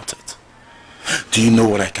thought about it? Do you know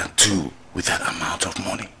what I can do with that amount of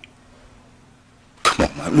money? Come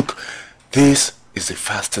on, man. Look, this is the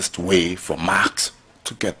fastest way for Max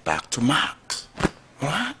to get back to Max.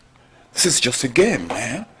 What? This is just a game,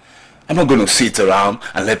 man. I'm not going to sit around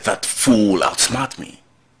and let that fool outsmart me.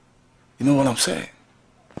 You know what I'm saying?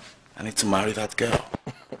 I need to marry that girl.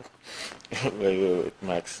 Wait,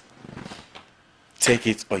 Max. Take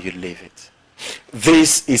it or you leave it.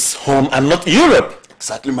 This is home and not Europe.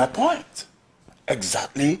 Exactly my point.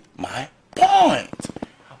 Exactly my point.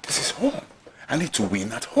 This is home. I need to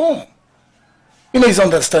win at home. You know, it's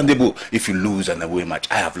understandable if you lose an away match.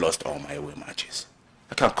 I have lost all my away matches.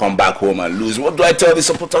 I can't come back home and lose. What do I tell the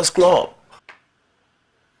supporters club?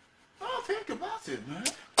 Oh, think about it, man.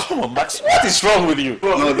 Come on, Max. What is wrong with you?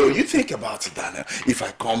 No, you think about it, Daniel. If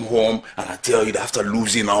I come home and I tell you that after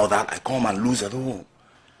losing all that, I come and lose at home.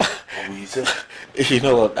 What will you say? You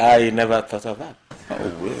know what? I never thought of that. Oh,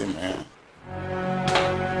 way, man.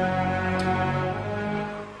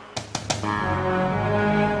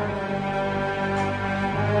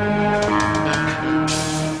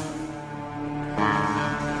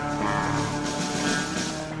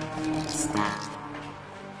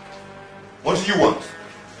 What do you want?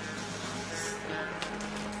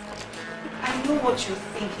 I know what you're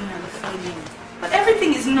thinking and feeling, but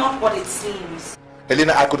everything is not what it seems.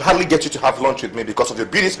 Elena, I could hardly get you to have lunch with me because of your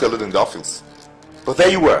beauty schedule in the office. But there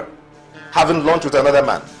you were, having lunch with another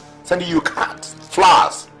man, sending you cards,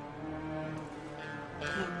 flowers.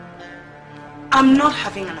 I'm not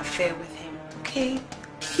having an affair with him, okay?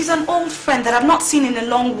 He's an old friend that I've not seen in a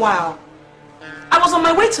long while. I was on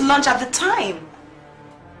my way to lunch at the time.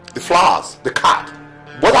 The flowers, the card,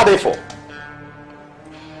 what are they for?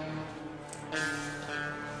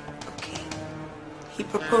 Okay, he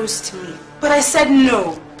proposed to me, but I said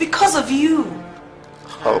no, because of you.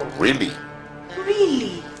 Oh, really?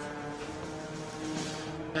 Really?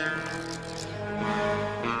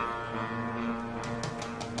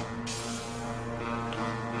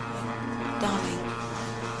 Darling,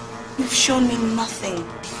 you've shown me nothing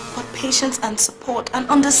but patience and support and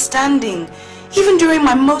understanding, even during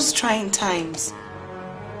my most trying times.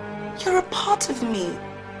 You're a part of me.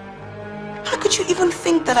 How could you even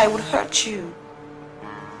think that I would hurt you?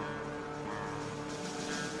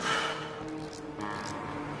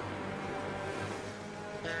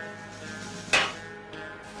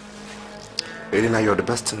 Elena, you're the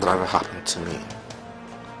best thing that ever happened to me.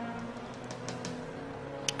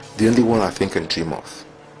 The only one I think and dream of.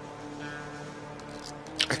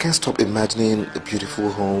 I can't stop imagining a beautiful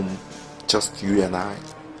home, just you and I,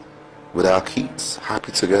 with our kids,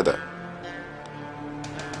 happy together.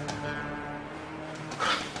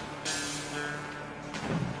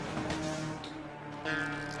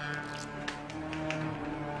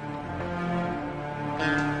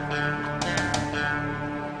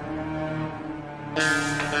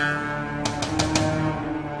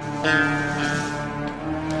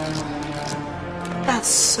 That's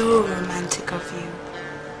so romantic of you.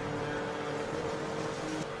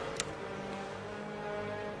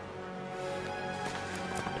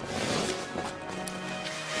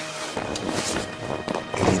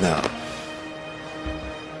 Elena,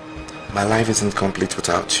 my life isn't complete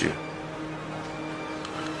without you.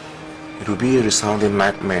 It will be a resounding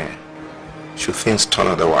nightmare should things turn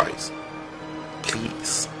otherwise.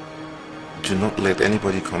 Please, do not let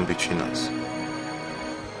anybody come between us.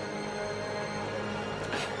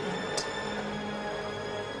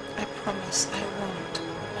 I promise I won't.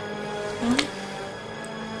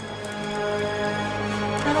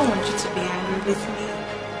 I don't want you to be angry with me.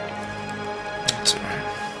 That's all right.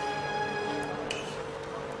 Okay.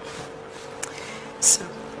 So.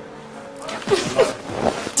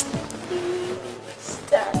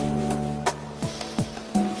 Stop.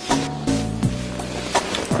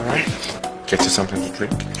 All right. Get you something to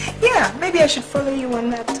drink? Yeah, maybe I should follow you on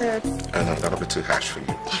that. Oh no, that'll be too harsh for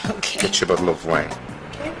you. Okay. Get you a bottle of wine.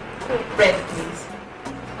 Okay. Bread, please.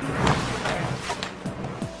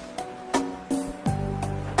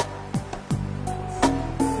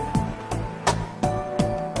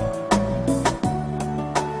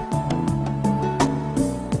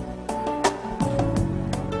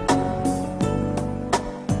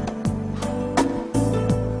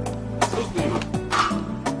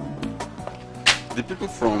 The people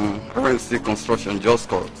from RNC Construction just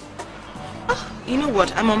called. You know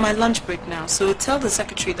what? I'm on my lunch break now, so tell the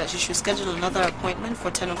secretary that she should schedule another appointment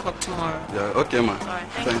for 10 o'clock tomorrow. Yeah, okay, man. All right,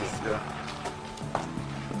 Thanks. Yeah.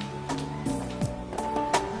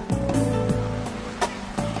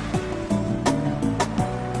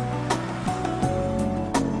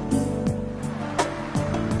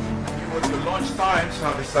 It was your lunch time, so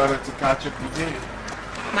I decided to catch up with you.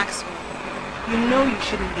 Maxwell, you know you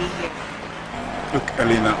shouldn't be here. Look,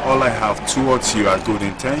 Elena, all I have towards you are good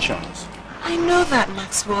intentions. I know that,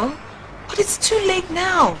 Maxwell. But it's too late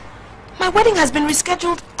now. My wedding has been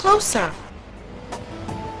rescheduled closer.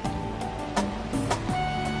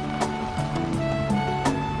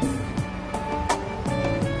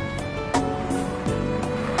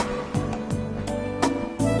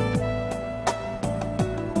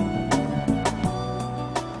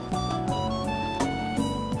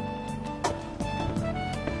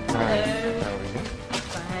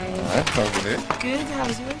 Good,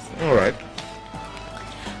 how's yours? Alright.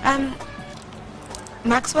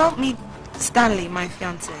 Maxwell, meet Stanley, my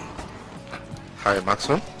fiance. Hi,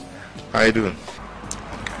 Maxwell. How you doing?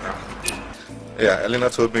 Yeah, Elena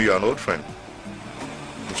told me you're an old friend.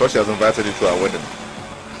 I'm sure she has invited you to our wedding.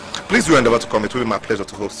 Please do endeavor to come. It will be my pleasure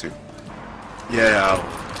to host you. Yeah,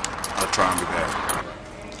 I'll try and be there.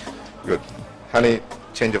 Good. Honey,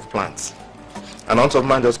 change of plans. An aunt of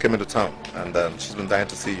mine just came into town and she's been dying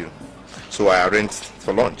to see you. So I arranged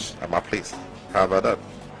for lunch at my place. How about that?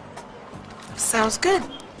 Sounds good.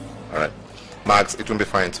 Alright. Max, it won't be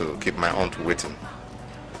fine to keep my aunt waiting.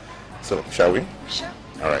 So, shall we? Sure.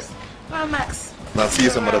 Alright. Well, Max. Now see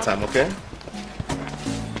you some other time, okay?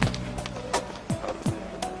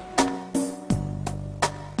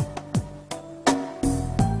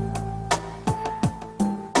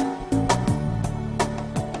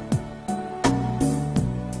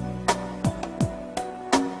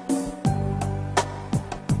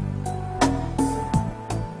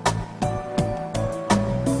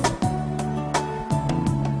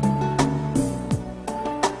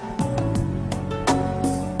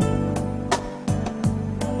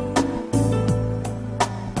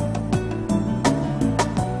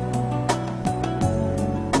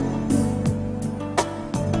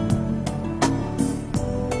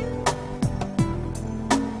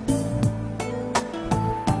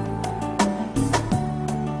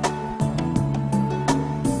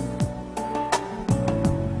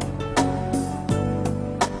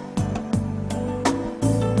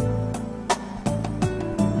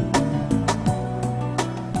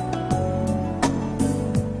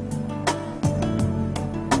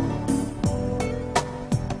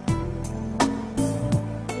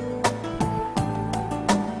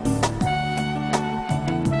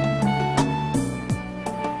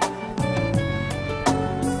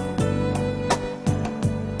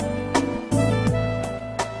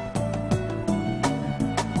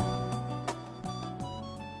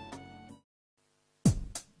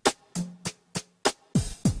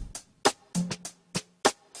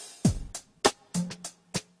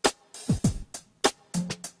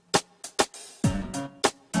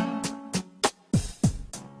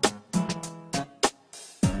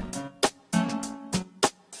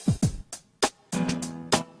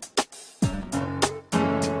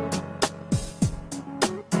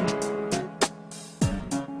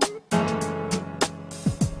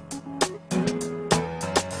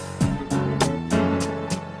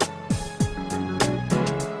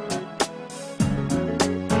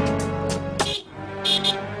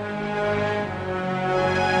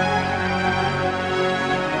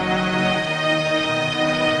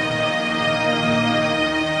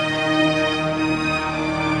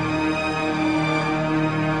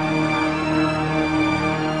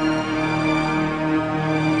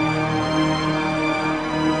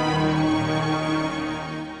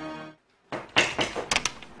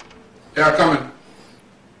 Yeah, coming.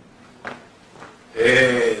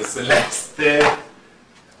 Hey, Celeste.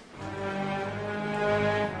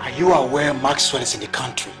 Are you aware Maxwell is in the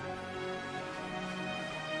country?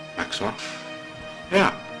 Maxwell?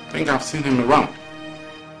 Yeah, I think I've seen him around.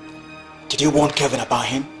 Did you warn Kevin about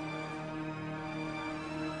him?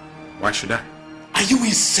 Why should I? Are you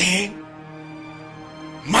insane?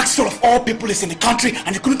 Maxwell of all people is in the country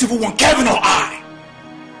and you couldn't even warn Kevin or I.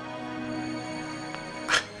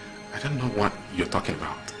 I don't know what you're talking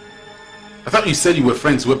about. I thought you said you were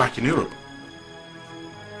friends way back in Europe.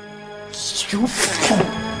 You fool!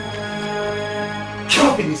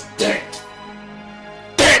 Kevin is dead.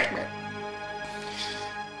 Dead, man.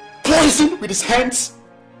 Poison with his hands.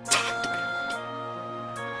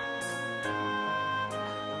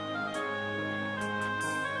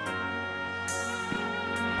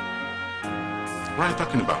 What are you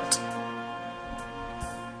talking about?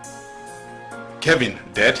 Kevin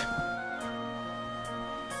dead?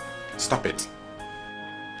 Stop it.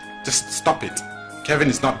 Just stop it. Kevin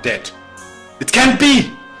is not dead. It can't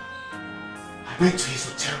be! I went to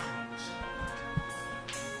his hotel rooms.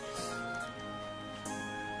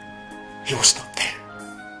 He was not there.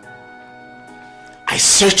 I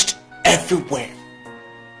searched everywhere,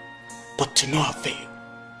 but to no avail.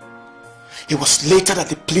 It was later that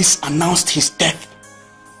the police announced his death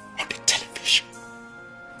on the television.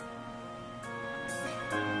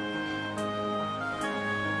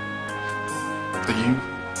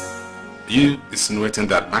 Are you insinuating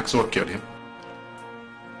that Maxwell killed him?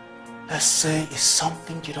 Let's say it's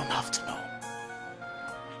something you don't have to know.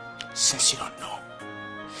 Since you don't know.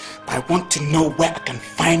 But I want to know where I can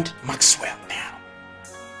find Maxwell now.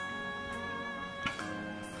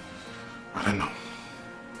 I don't know.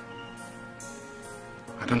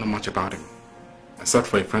 I don't know much about him. Except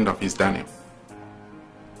for a friend of his, Daniel.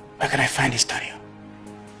 Where can I find this Daniel?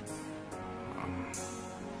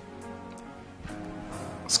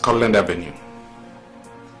 Scotland Avenue.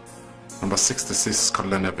 Number 66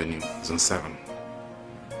 Scotland Avenue, Zone 7.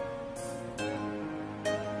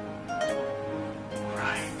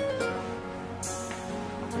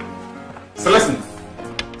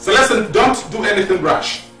 Celestine, don't do anything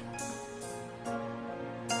rash.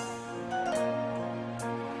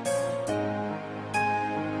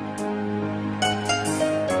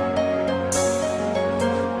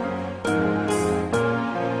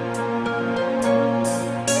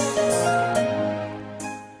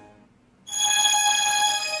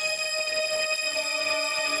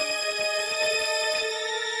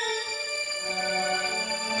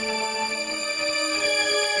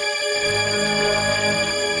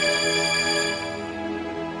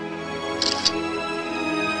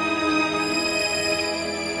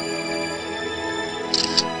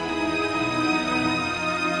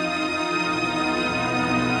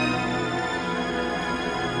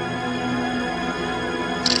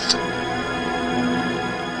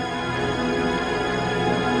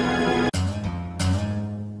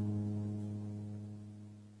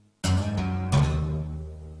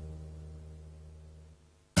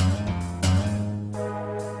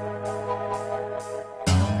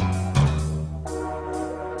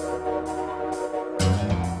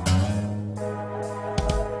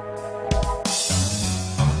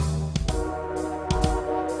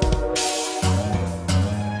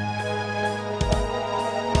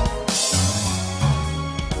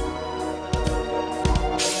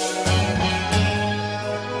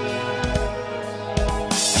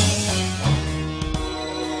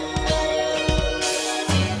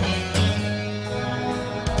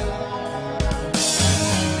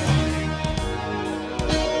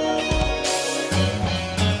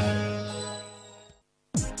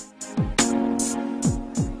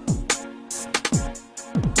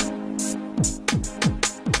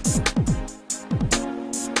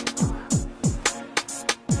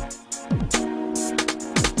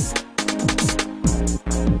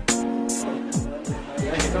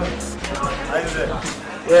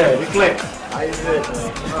 Yeah, we click. How you doing?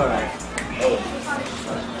 All right.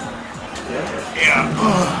 Yeah.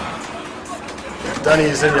 Danny,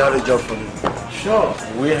 you said you have a job for me. Sure,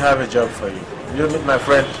 we have a job for you. You meet my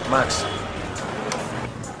friend Max.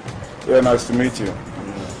 Yeah, nice to meet you.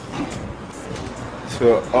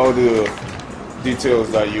 So all the details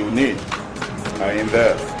that you need are in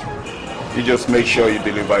there. You just make sure you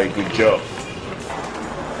deliver a good job.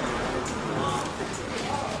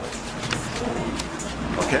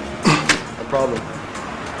 Okay, no problem.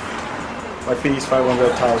 My fee is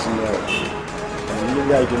 500,000 euros. And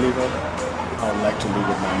immediately I deliver, I would like to leave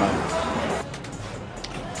with my money.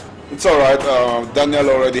 It's all right. Daniel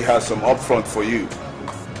already has some upfront for you.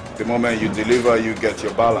 The moment you deliver, you get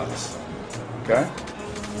your balance. Okay?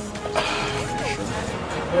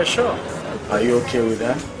 Yeah, sure. Are you okay with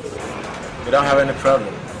that? You don't have any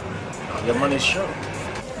problem. Your money is sure.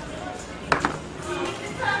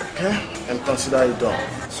 Okay? And consider it done.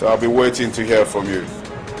 So I'll be waiting to hear from you.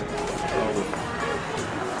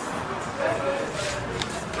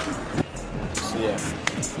 See ya.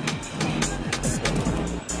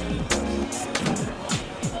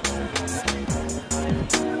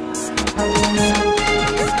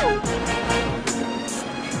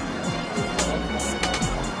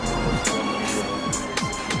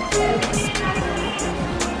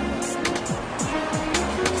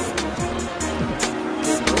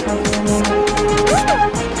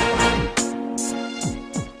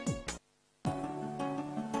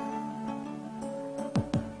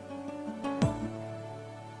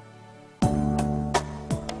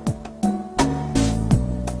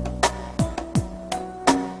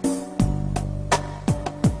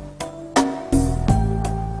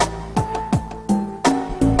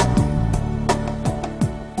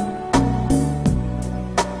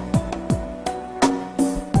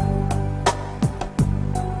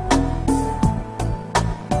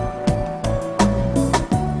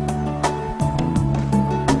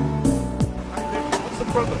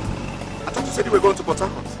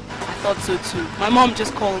 So too. My mom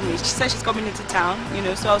just called me. She said she's coming into town, you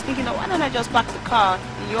know, so I was thinking, oh, why don't I just park the car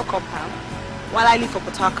in your compound while I leave for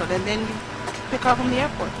Port Harcourt and then you pick her up from the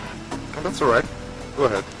airport. Oh, that's all right. Go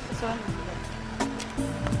ahead. Sorry.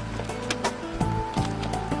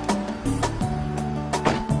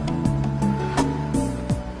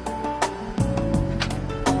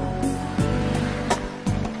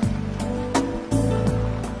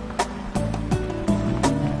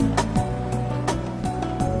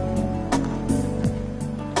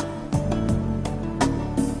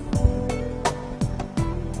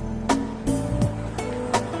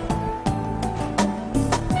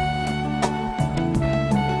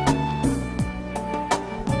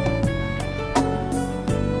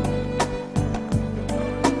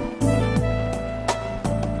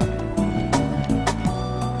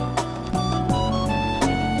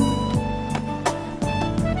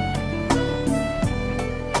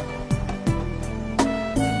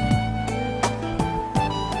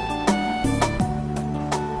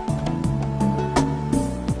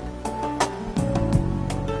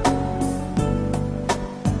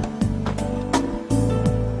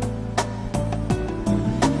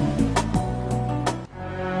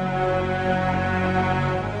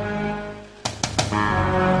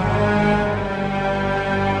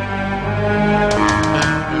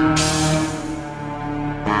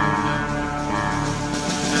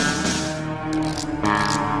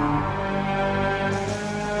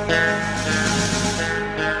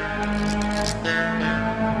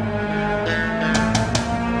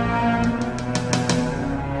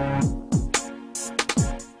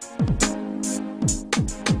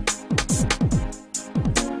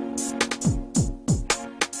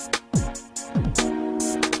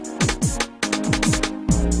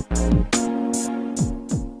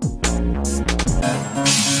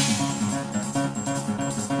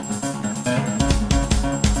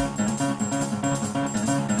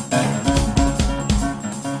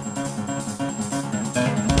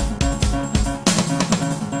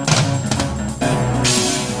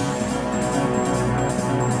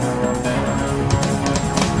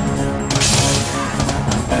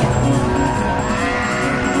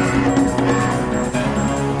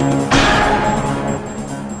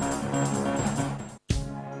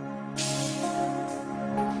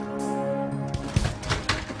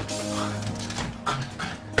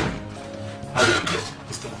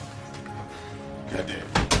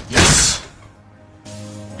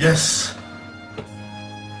 Yes.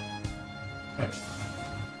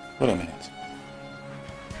 Wait a minute.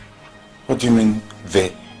 What do you mean,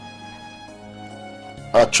 they?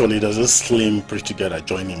 Actually, there's a slim, pretty girl that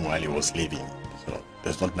joined him while he was leaving. So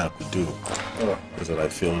there's nothing I could do. Because I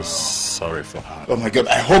feel sorry for her. Oh my God,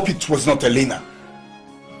 I hope it was not Elena.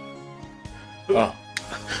 Oh.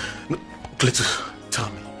 Cletus, tell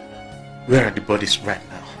me, where are the bodies right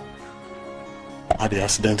now? At the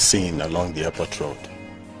accident scene along the airport road.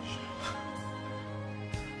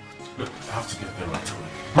 Look, I have to get there right away.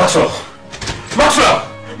 Maxwell! Maxwell!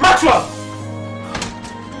 Maxwell!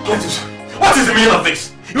 What is the meaning of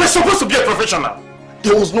this? You were supposed to be a professional.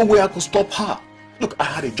 There was no way I could stop her. Look, I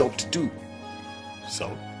had a job to do.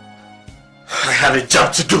 So? I had a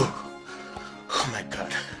job to do. Oh my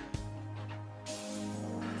God.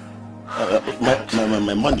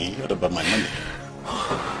 My money? What about my money?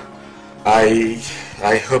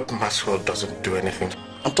 I hope Maxwell doesn't do anything.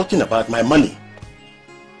 I'm talking about my money.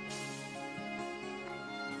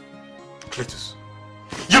 Cletus,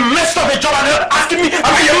 you messed up a job and you're asking me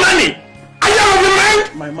about your money! Are you out of your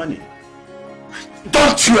mind? My money.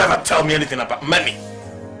 Don't you ever tell me anything about money.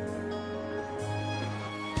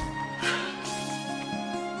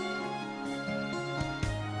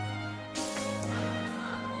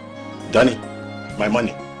 Danny, my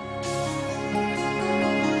money.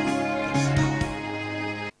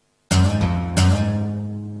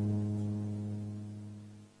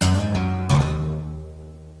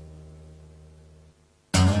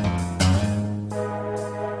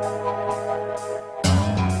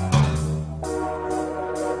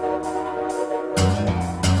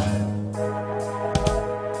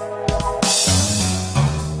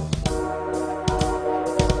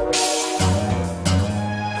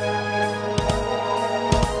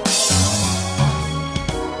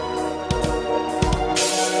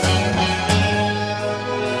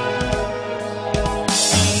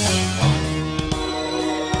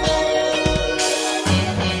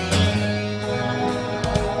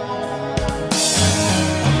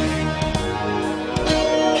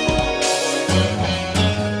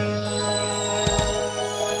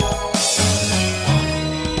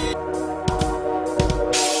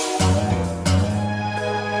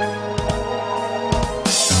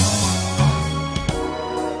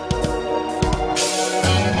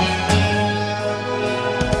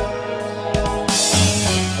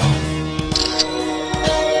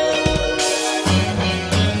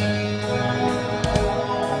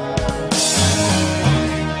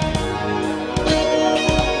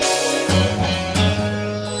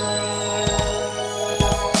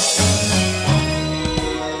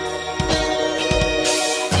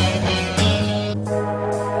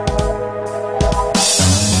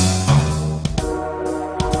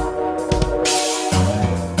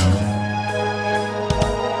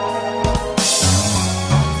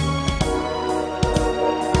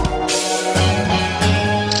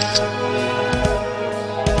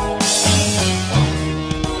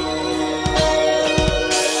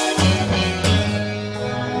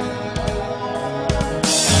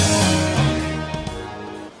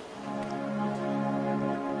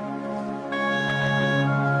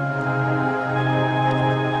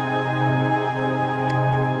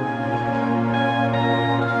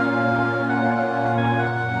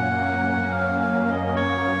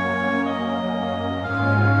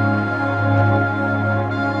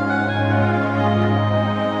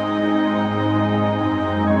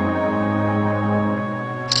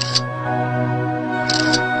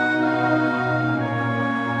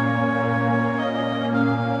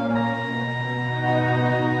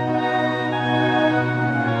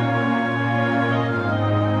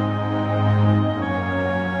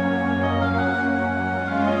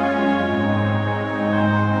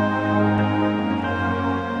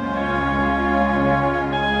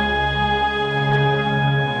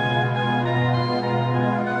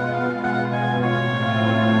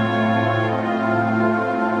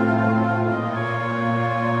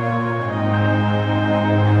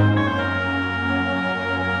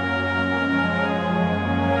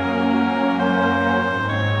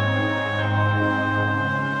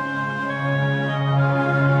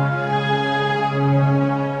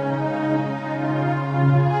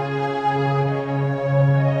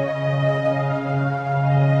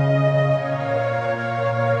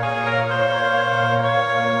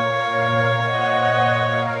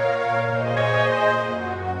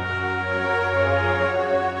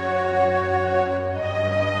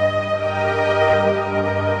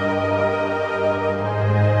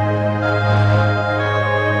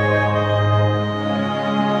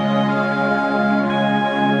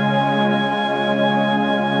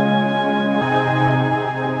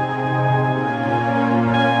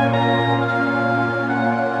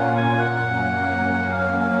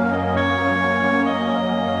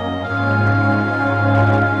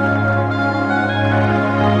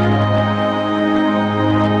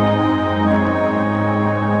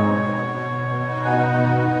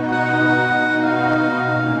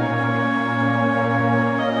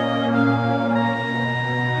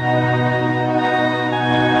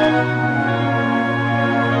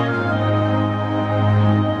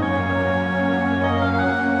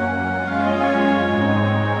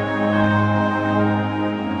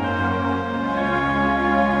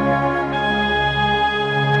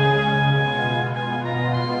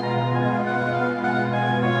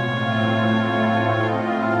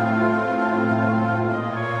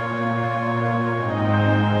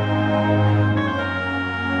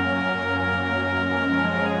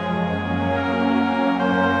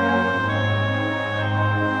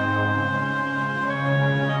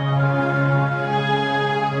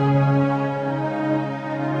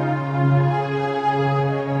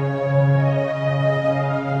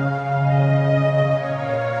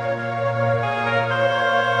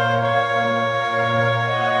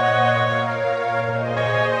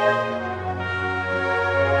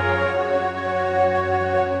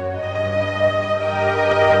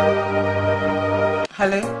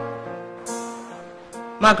 Hello?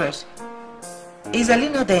 Margaret, is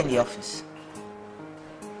Alina there in the office?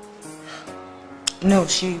 No,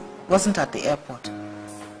 she wasn't at the airport.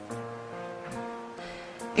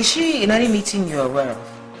 Is she in any meeting you're aware of?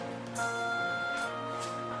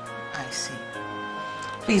 I see.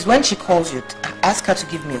 Please, when she calls you, ask her to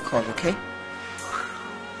give me a call, okay?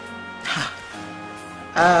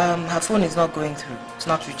 Her phone is not going through. It's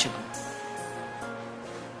not reachable.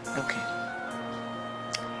 Okay.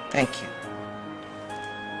 Thank you.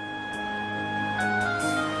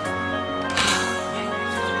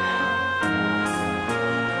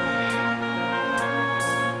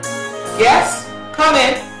 Yes? Come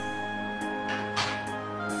in.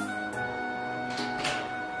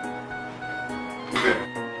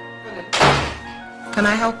 Can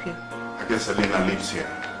I help you? I guess Alina lives here.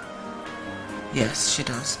 Yes, she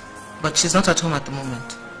does. But she's not at home at the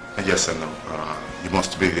moment. Yes, I know. You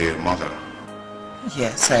must be the mother.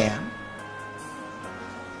 Yes, I am.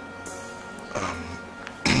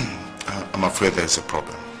 I'm afraid there's a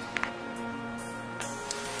problem.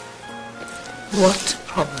 What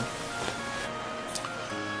problem?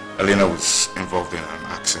 Alina was involved in an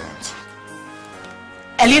accident.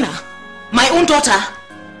 Alina? My own daughter?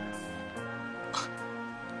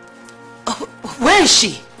 Where is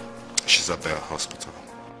she? She's at the hospital.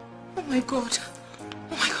 Oh my God.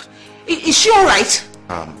 Oh my God. Is she alright?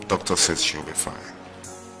 Doctor says she'll be fine.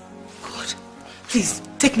 God. Please,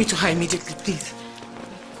 take me to her immediately, please.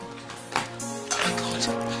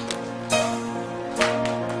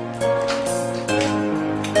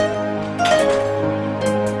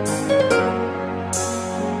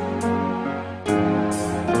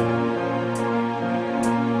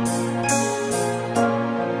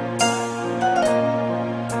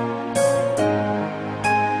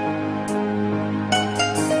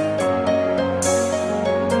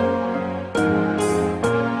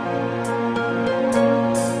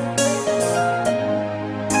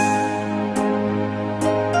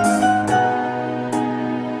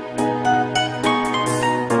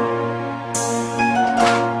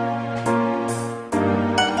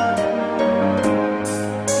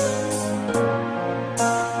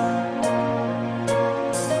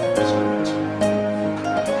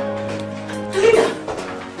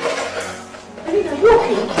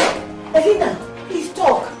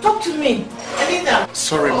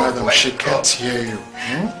 Hear you.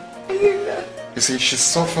 You see, she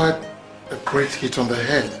suffered a great hit on the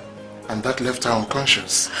head, and that left her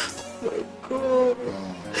unconscious. Oh my God.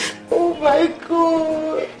 Oh my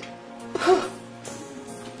God.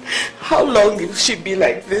 How long will she be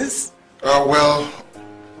like this? Well,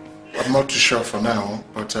 I'm not too sure for now,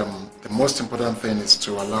 but the most important thing is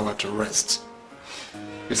to allow her to rest.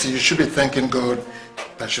 You see, you should be thanking God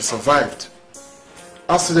that she survived.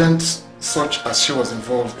 Accidents such as she was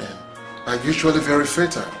involved in are usually very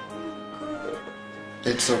fatal.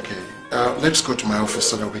 It's okay. Let's go to my office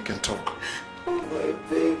so that we can talk. Oh my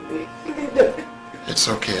baby. It's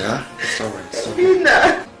okay, huh? It's alright. It's okay.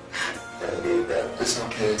 Lina. It's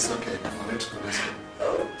okay, it's okay. Come on, let's go, let's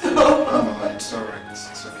go. No, it's alright.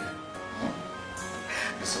 It's okay.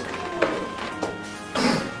 It's okay.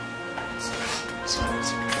 It's alright.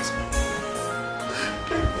 It's okay.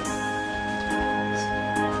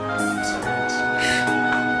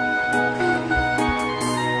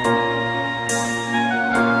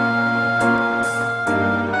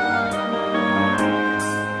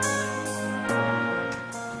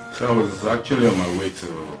 So I was actually on my way to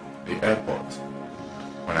the airport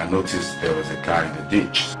when I noticed there was a car in the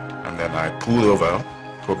ditch. And then I pulled over,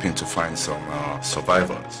 hoping to find some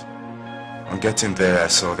survivors. On getting there, I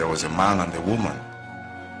saw there was a man and a woman.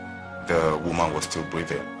 The woman was still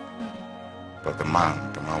breathing. But the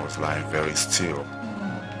man was lying very still.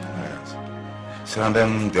 Yes. So and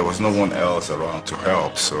then there was no one else around to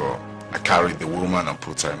help, so I carried the woman and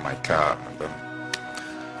put her in my car. And then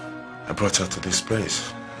I brought her to this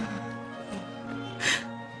place.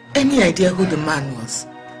 Any idea who the man was?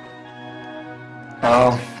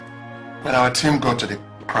 When our team got to the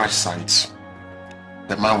crash site,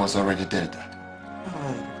 the man was already dead.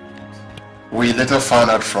 We later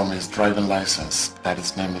found out from his driving license that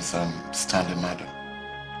his name is Stanley Madden.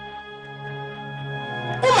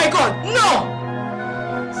 Oh my God, no!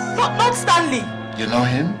 Not Stanley. You know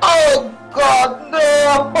him? Oh God, no!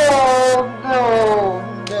 Oh no,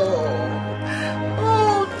 no!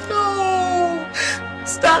 Oh no!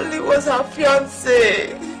 Stanley was her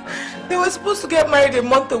fiancé. They were supposed to get married a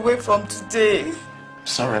month away from today.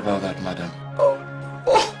 Sorry about that, madam.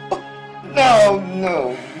 No.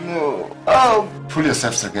 Oh. Pull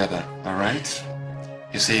yourselves together, alright?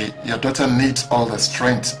 You see, your daughter needs all the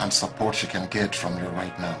strength and support she can get from you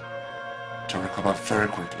right now to recover very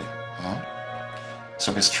quickly.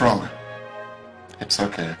 So be strong. It's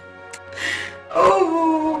okay.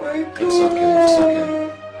 Oh my God. It's okay, it's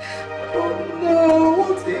okay. Oh no,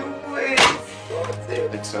 what a waste.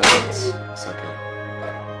 It's okay. It's okay.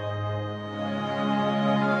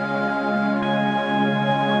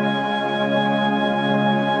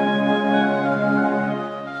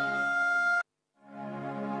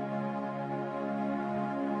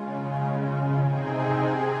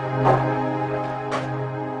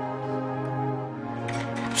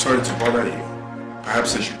 Sorry to bother you.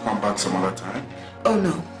 Perhaps I should come back some other time. Oh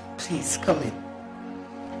no, please come in.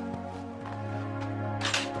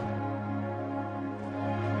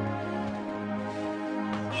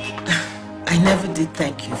 I never did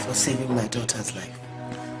thank you for saving my daughter's life.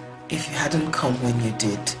 If you hadn't come when you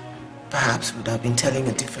did, perhaps we would have been telling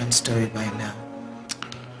a different story by now.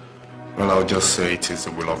 Well, I'll just say it is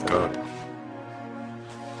the will of God.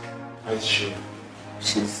 How is she?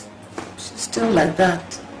 She's still like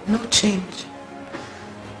that. No change.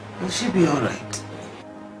 Will she be alright?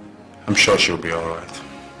 I'm sure she'll be alright.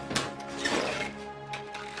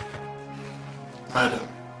 Madam,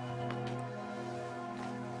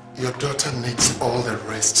 your daughter needs all the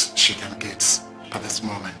rest she can get at this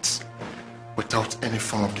moment without any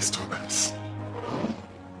form of disturbance.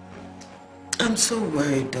 I'm so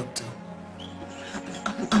worried, Doctor.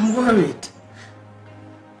 I'm worried.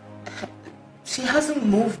 She hasn't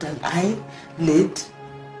moved an eyelid,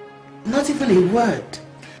 not even a word.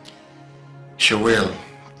 She will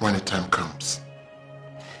when the time comes.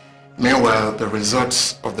 Meanwhile, the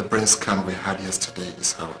results of the brain scan we had yesterday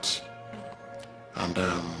is out. And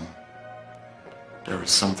there is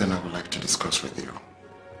something I would like to discuss with you.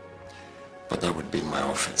 But that would be in my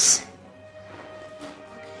office.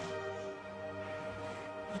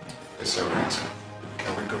 It's all right.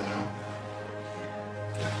 Can we go now?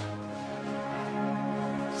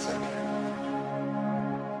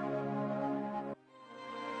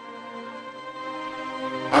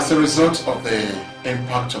 As a result of the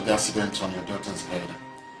impact of the accident on your daughter's head,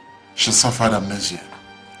 she suffered amnesia.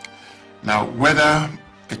 Now, whether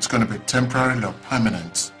it's going to be temporary or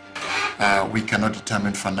permanent, we cannot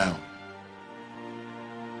determine for now.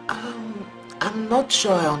 I'm not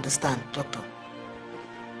sure I understand, Doctor.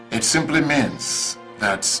 It simply means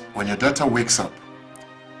that when your daughter wakes up,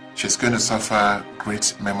 she's going to suffer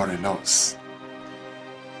great memory loss.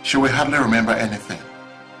 She will hardly remember anything.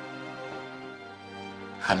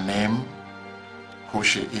 Her name, who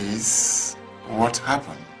she is, what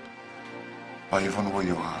happened, or even who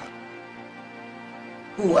you are.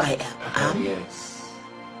 Who I am? Yes.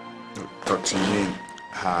 Dr. Yin,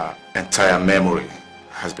 her entire memory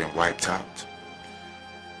has been wiped out.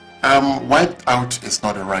 Wiped out is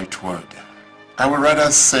not the right word. I would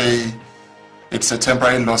rather say it's a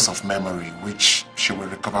temporary loss of memory which she will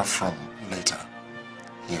recover from later.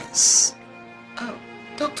 Yes.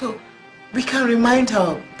 Doctor, we can remind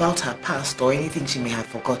her about her past or anything she may have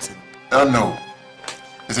forgotten. Oh no.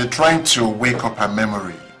 Is it trying to wake up her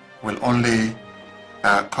memory will only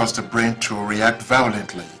cause the brain to react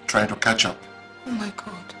violently, trying to catch up. Oh my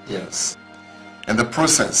God. Yes. In the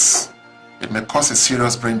process, it may cause a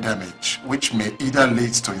serious brain damage, which may either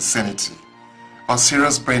lead to insanity or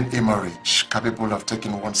serious brain hemorrhage capable of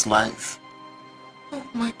taking one's life. Oh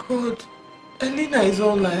my God. Elena is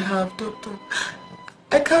all I have, Doctor.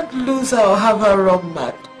 I can't lose her or have her run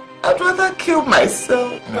mad. I'd rather kill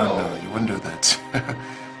myself. No, you wouldn't do that.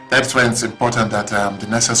 That's when it's important that the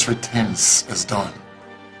necessary things is done.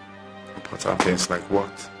 Important things like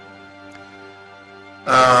what?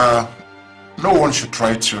 No one should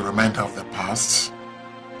try to remind her of the past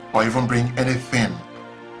or even bring anything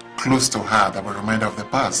close to her that will remind her of the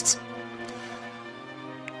past.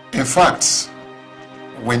 In fact,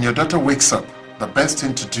 when your daughter wakes up, the best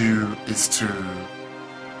thing to do is to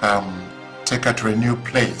take her to a new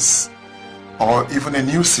place or even a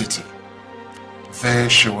new city. There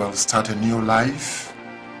she will start a new life,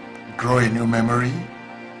 grow a new memory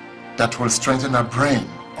that will strengthen her brain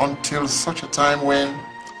until such a time when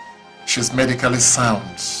she's medically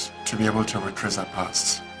sound to be able to retrace her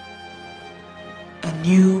past. A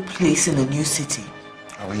new place in a new city?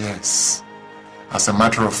 Oh yes. As a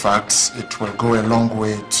matter of fact, it will go a long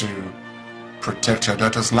way to protect your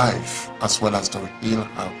daughter's life as well as to heal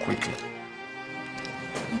her quickly.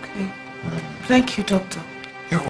 Okay. Thank you, Doctor.